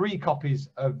give away 3 copies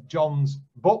of John's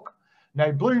book. Now,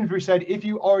 Bloomsbury said if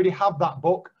you already have that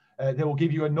book, they will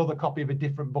give you another copy of a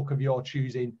different book of your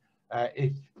choosing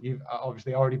if you've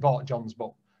obviously already bought John's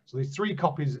book. So there's 3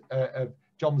 copies of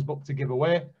John's book to give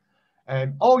away.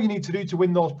 All you need to do to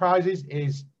win those prizes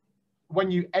is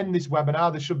when you end this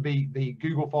webinar, there should be the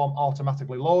Google form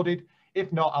automatically loaded.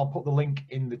 If not, I'll put the link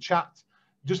in the chat.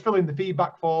 Just fill in the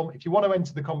feedback form. If you want to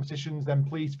enter the competitions, then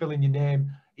please fill in your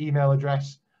name, email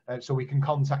address, so we can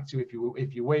contact you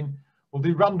if you win. We'll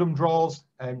do random draws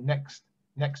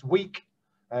next week.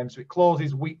 So it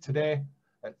closes week today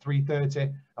at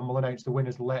 3:30, and we'll announce the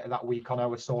winners later that week on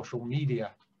our social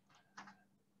media.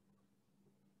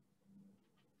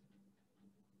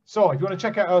 So if you want to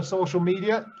check out our social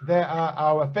media, there are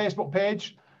our Facebook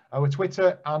page, our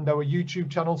Twitter and our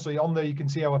YouTube channel. So on there you can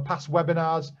see our past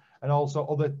webinars and also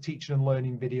other teaching and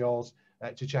learning videos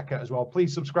to check out as well.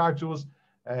 Please subscribe to us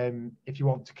if you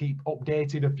want to keep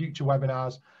updated of future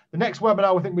webinars. The next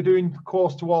webinar we think we're doing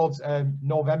course towards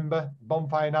November,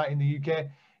 Bonfire Night in the UK,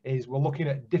 is we're looking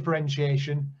at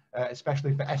differentiation,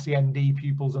 especially for SEND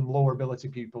pupils and lower ability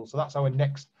pupils. So that's our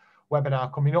next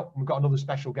webinar coming up. We've got another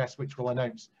special guest which we'll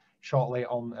announce shortly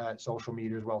on social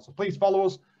media as well. So please follow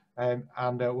us and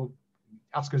we'll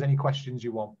ask us any questions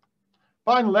you want.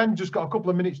 Finally, then, just got a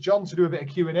couple of minutes, John, to do a bit of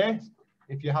Q&A,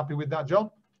 if you're happy with that, John.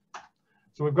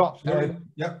 So we've got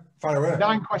yeah, fire away.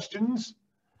 9 questions.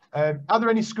 Are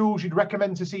there any schools you'd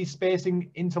recommend to see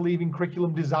spacing interleaving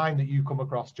curriculum design that you come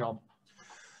across, John?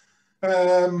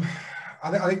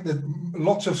 I think that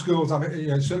lots of schools, I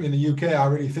mean, certainly in the UK,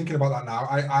 are really thinking about that now.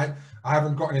 I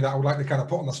haven't got any that I would like to kind of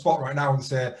put on the spot right now and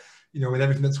say, with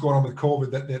everything that's going on with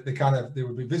COVID, that they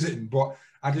would be visiting. But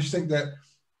I just think that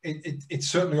it's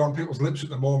certainly on people's lips at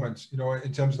the moment,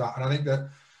 in terms of that. And I think that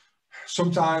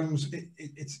sometimes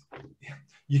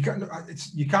you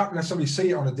can't necessarily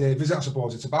see it on a day visit, I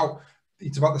suppose. It's about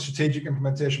the strategic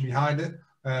implementation behind it,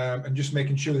 and just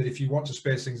making sure that if you want to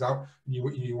space things out and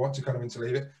you want to kind of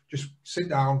interleave it, just sit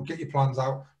down, get your plans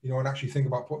out, and actually think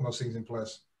about putting those things in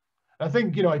place. I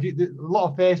think, a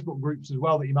lot of Facebook groups as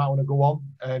well that you might want to go on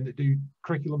that do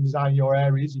curriculum design in your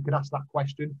areas. You can ask that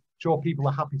question. Sure, people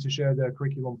are happy to share their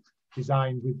curriculum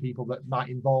designs with people that might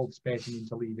involve spacing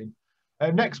interleaving.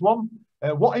 Next one,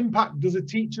 what impact does a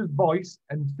teacher's voice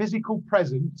and physical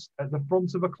presence at the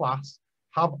front of a class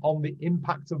have on the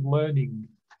impact of learning?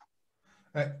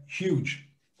 Huge.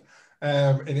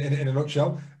 In a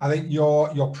nutshell, I think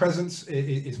your presence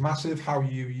is massive. How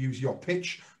you use your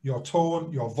pitch, your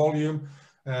tone, your volume.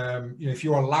 If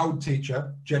you're a loud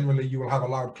teacher, generally you will have a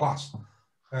loud class.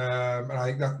 And I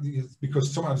think that is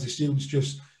because sometimes the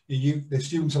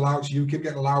students are loud, so you keep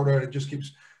getting louder, and it just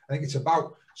keeps. I think it's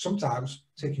about sometimes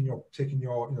taking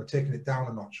it down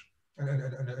a notch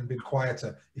and being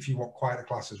quieter if you want quieter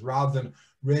classes, rather than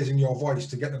raising your voice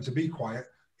to get them to be quiet.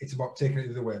 It's about taking it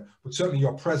the other way. But certainly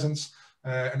your presence,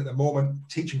 and at the moment,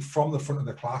 teaching from the front of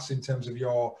the class in terms of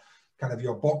your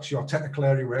box, your technical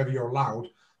area, wherever you're allowed,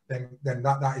 then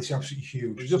that is absolutely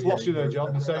huge. We just lost you there,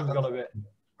 John. The sound's gone a bit.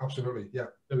 Absolutely, yeah.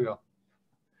 There we go.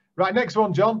 Right, next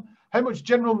one, John. How much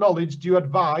general knowledge do you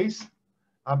advise?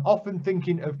 I'm often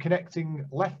thinking of connecting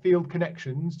left field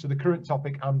connections to the current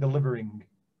topic I'm delivering.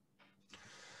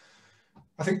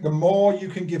 I think the more you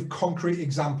can give concrete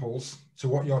examples to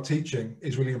what you're teaching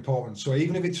is really important. So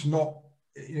even if it's not,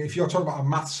 if you're talking about a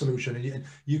math solution, and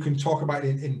you can talk about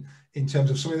it in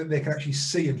terms of something that they can actually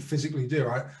see and physically do.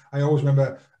 I always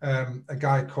remember a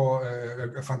guy called,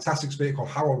 a fantastic speaker called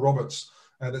Harold Roberts,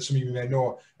 that some of you may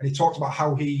know, and he talked about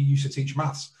how he used to teach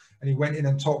maths, and he went in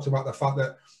and talked about the fact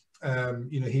that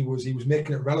he was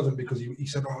making it relevant, because he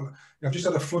said, oh, I've just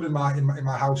had a flood in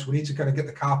my house. We need to kind of get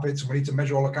the carpets, and we need to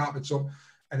measure all the carpets up.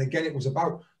 And again, it was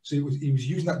about, so he was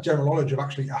using that general knowledge of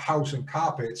actually a house and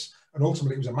carpets, and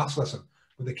ultimately it was a maths lesson.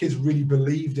 But the kids really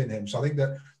believed in him. So I think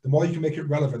that the more you can make it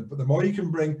relevant, but the more you can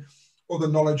bring other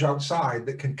knowledge outside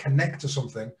that can connect to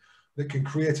something, that can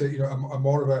create a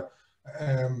more of a,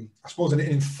 I suppose, an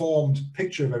informed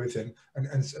picture of everything,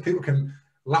 and people can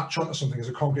latch onto something as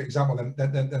a concrete example, then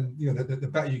the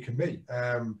better you can be.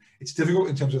 It's difficult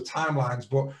in terms of timelines,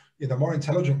 but the more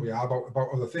intelligent we are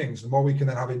about other things, the more we can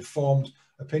then have informed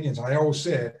opinions. And I always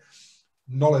say,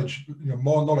 knowledge,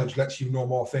 more knowledge lets you know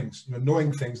more things.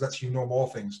 Knowing things lets you know more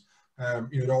things.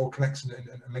 It all connects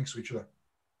and links to each other.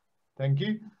 Thank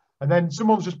you. And then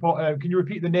someone's just put, can you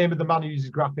repeat the name of the man who uses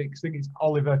graphics? I think it's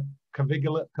Oliver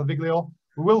Caviglio.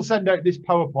 We will send out this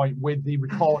PowerPoint with the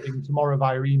recording tomorrow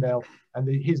via email, and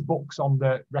his book's on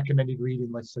the recommended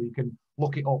reading list, so you can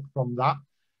look it up from that.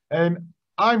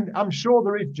 I'm sure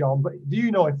there is, John, but do you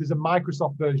know if there's a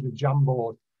Microsoft version of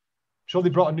Jamboard? Sure, they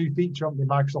brought a new feature on the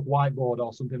Microsoft Whiteboard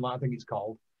or something like, I think it's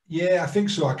called. Yeah, I think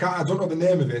so. I don't know the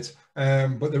name of it,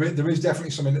 but there is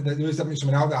definitely something. There is definitely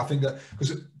something out there. I think that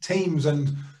because Teams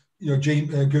and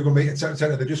Google Meet,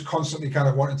 etc., they're just constantly kind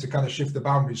of wanting to kind of shift the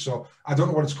boundaries. So I don't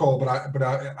know what it's called, but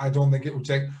I don't think it would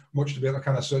take much to be able to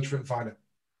kind of search for it and find it.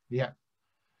 Yeah,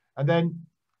 and then,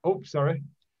 sorry.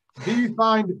 Do you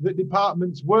find that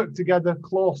departments work together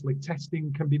closely?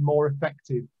 Testing can be more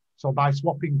effective. So by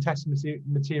swapping test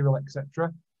material,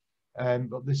 etc.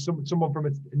 But there's someone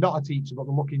from not a teacher, but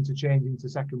they're looking to change into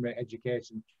secondary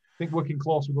education. I think working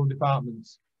close with other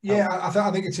departments. Yeah, I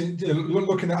think it's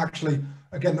looking at actually,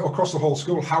 again, across the whole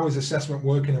school, how is assessment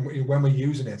working and when we're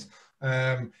using it.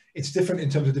 It's different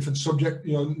in terms of different subject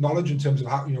knowledge, in terms of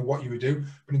how what you would do,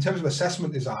 but in terms of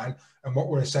assessment design and what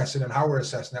we're assessing and how we're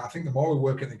assessing it, I think the more we're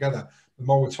working together, the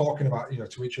more we're talking about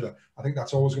to each other. I think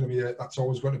that's always going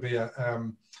to be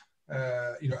a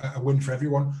win for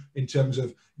everyone in terms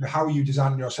of how are you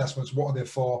designing your assessments, what are they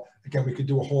for. Again, we could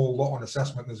do a whole lot on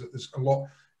assessment. There's a lot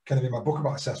kind of in my book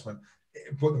about assessment,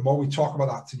 but the more we talk about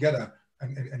that together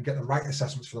and get the right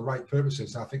assessments for the right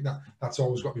purposes, I think that's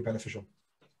always got to be beneficial.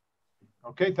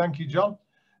 Okay, thank you, John.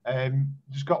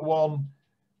 Just got one.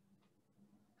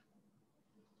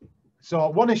 So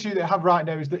one issue that I have right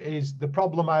now is the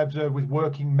problem I observe with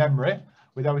working memory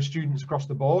with our students across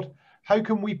the board. How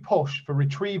can we push for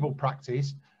retrieval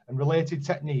practice and related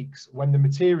techniques when the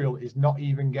material is not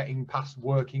even getting past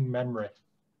working memory?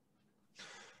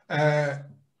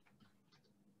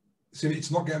 So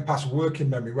it's not getting past working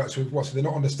memory, right? So they're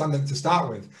not understanding it to start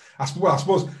with. I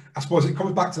suppose it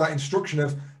comes back to that instruction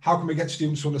of how can we get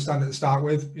students to understand it to start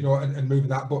with, and moving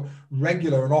that, but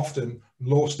regular and often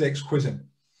low stakes quizzing.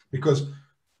 Because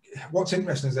what's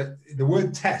interesting is that the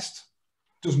word test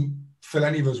doesn't fill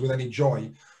any of us with any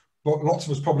joy, but lots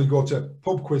of us probably go to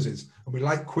pub quizzes and we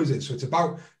like quizzes. So it's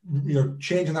about,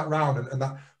 changing that round and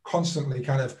that constantly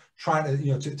kind of trying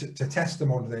to test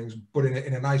them on things, but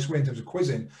in a nice way in terms of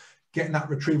quizzing, getting that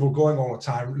retrieval going all the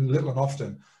time, little and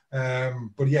often.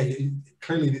 But yeah,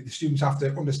 clearly the students have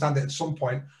to understand it at some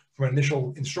point from an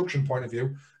initial instruction point of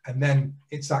view. And then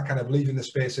it's that kind of leaving the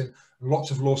space in,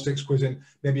 lots of low stakes quizzing,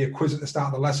 maybe a quiz at the start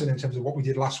of the lesson in terms of what we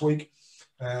did last week,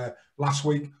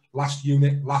 last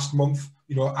unit, last month,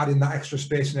 adding that extra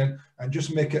spacing in, and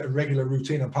just make it a regular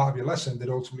routine and part of your lesson that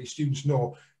ultimately students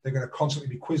know they're going to constantly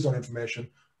be quizzed on information.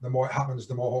 The more it happens,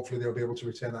 the more hopefully they'll be able to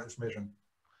retain that information.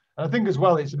 And I think as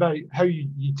well, it's about how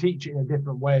you teach it in a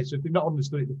different way. So if you've not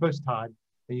understood it the first time,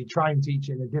 then you try and teach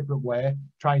it in a different way,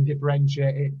 try and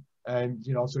differentiate it, and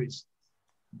so it's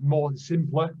more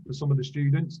simpler for some of the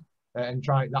students, and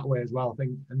try it that way as well, I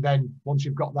think. And then once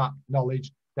you've got that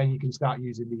knowledge, then you can start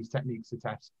using these techniques to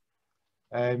test.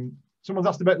 Someone's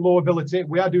asked about low ability.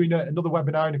 We are doing another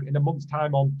webinar in a month's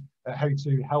time on how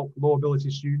to help low ability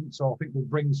students. So I think we'll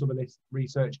bring some of this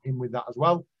research in with that as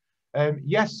well.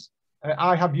 Yes,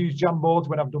 I have used Jamboards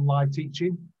when I've done live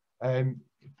teaching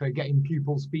for getting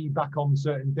pupils feedback on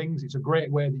certain things. It's a great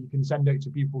way that you can send out to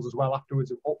pupils as well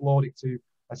afterwards and upload it to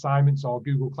assignments or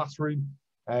Google Classroom.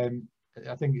 I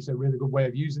think it's a really good way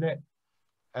of using it.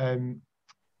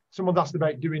 Someone's asked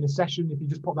about doing a session. If you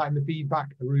just put that in the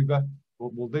feedback, Aruba,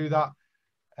 we'll do that.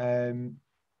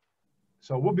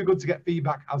 So it would be good to get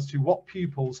feedback as to what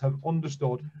pupils have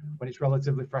understood when it's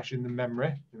relatively fresh in the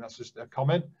memory. And that's just a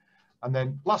comment. And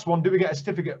then last one, do we get a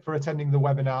certificate for attending the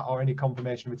webinar or any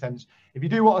confirmation of attendance? If you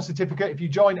do want a certificate, if you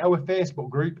join our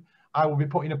Facebook group, I will be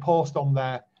putting a post on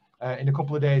there in a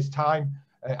couple of days' time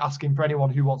asking for anyone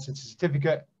who wants a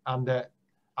certificate, and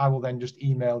I will then just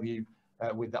email you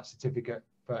with that certificate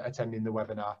for attending the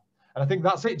webinar. And I think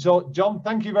that's it. So, John,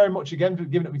 thank you very much again for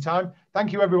giving up your time.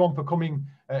 Thank you, everyone, for coming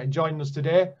and joining us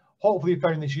today. Hopefully you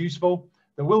found this useful.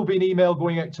 There will be an email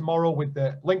going out tomorrow with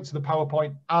the link to the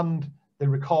PowerPoint and the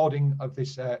recording of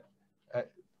this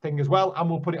thing as well, and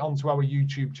we'll put it onto our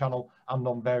YouTube channel and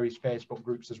on various Facebook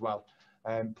groups as well.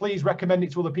 Please recommend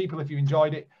it to other people if you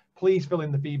enjoyed it. Please fill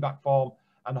in the feedback form,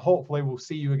 and hopefully we'll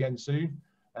see you again soon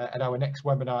at our next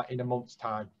webinar in a month's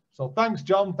time. So thanks,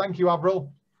 John. Thank you,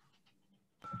 Avril.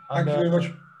 Thank you very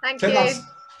much. Thank you.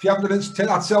 If you haven't done it, take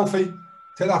that selfie.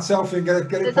 Take that selfie and get it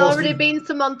posted. There's already been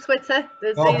some on Twitter.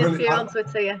 There's been a few on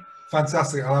Twitter, yeah.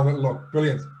 Fantastic. I'll have a look.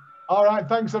 Brilliant. All right.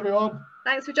 Thanks, everyone.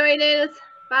 Thanks for joining us.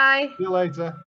 Bye. See you later.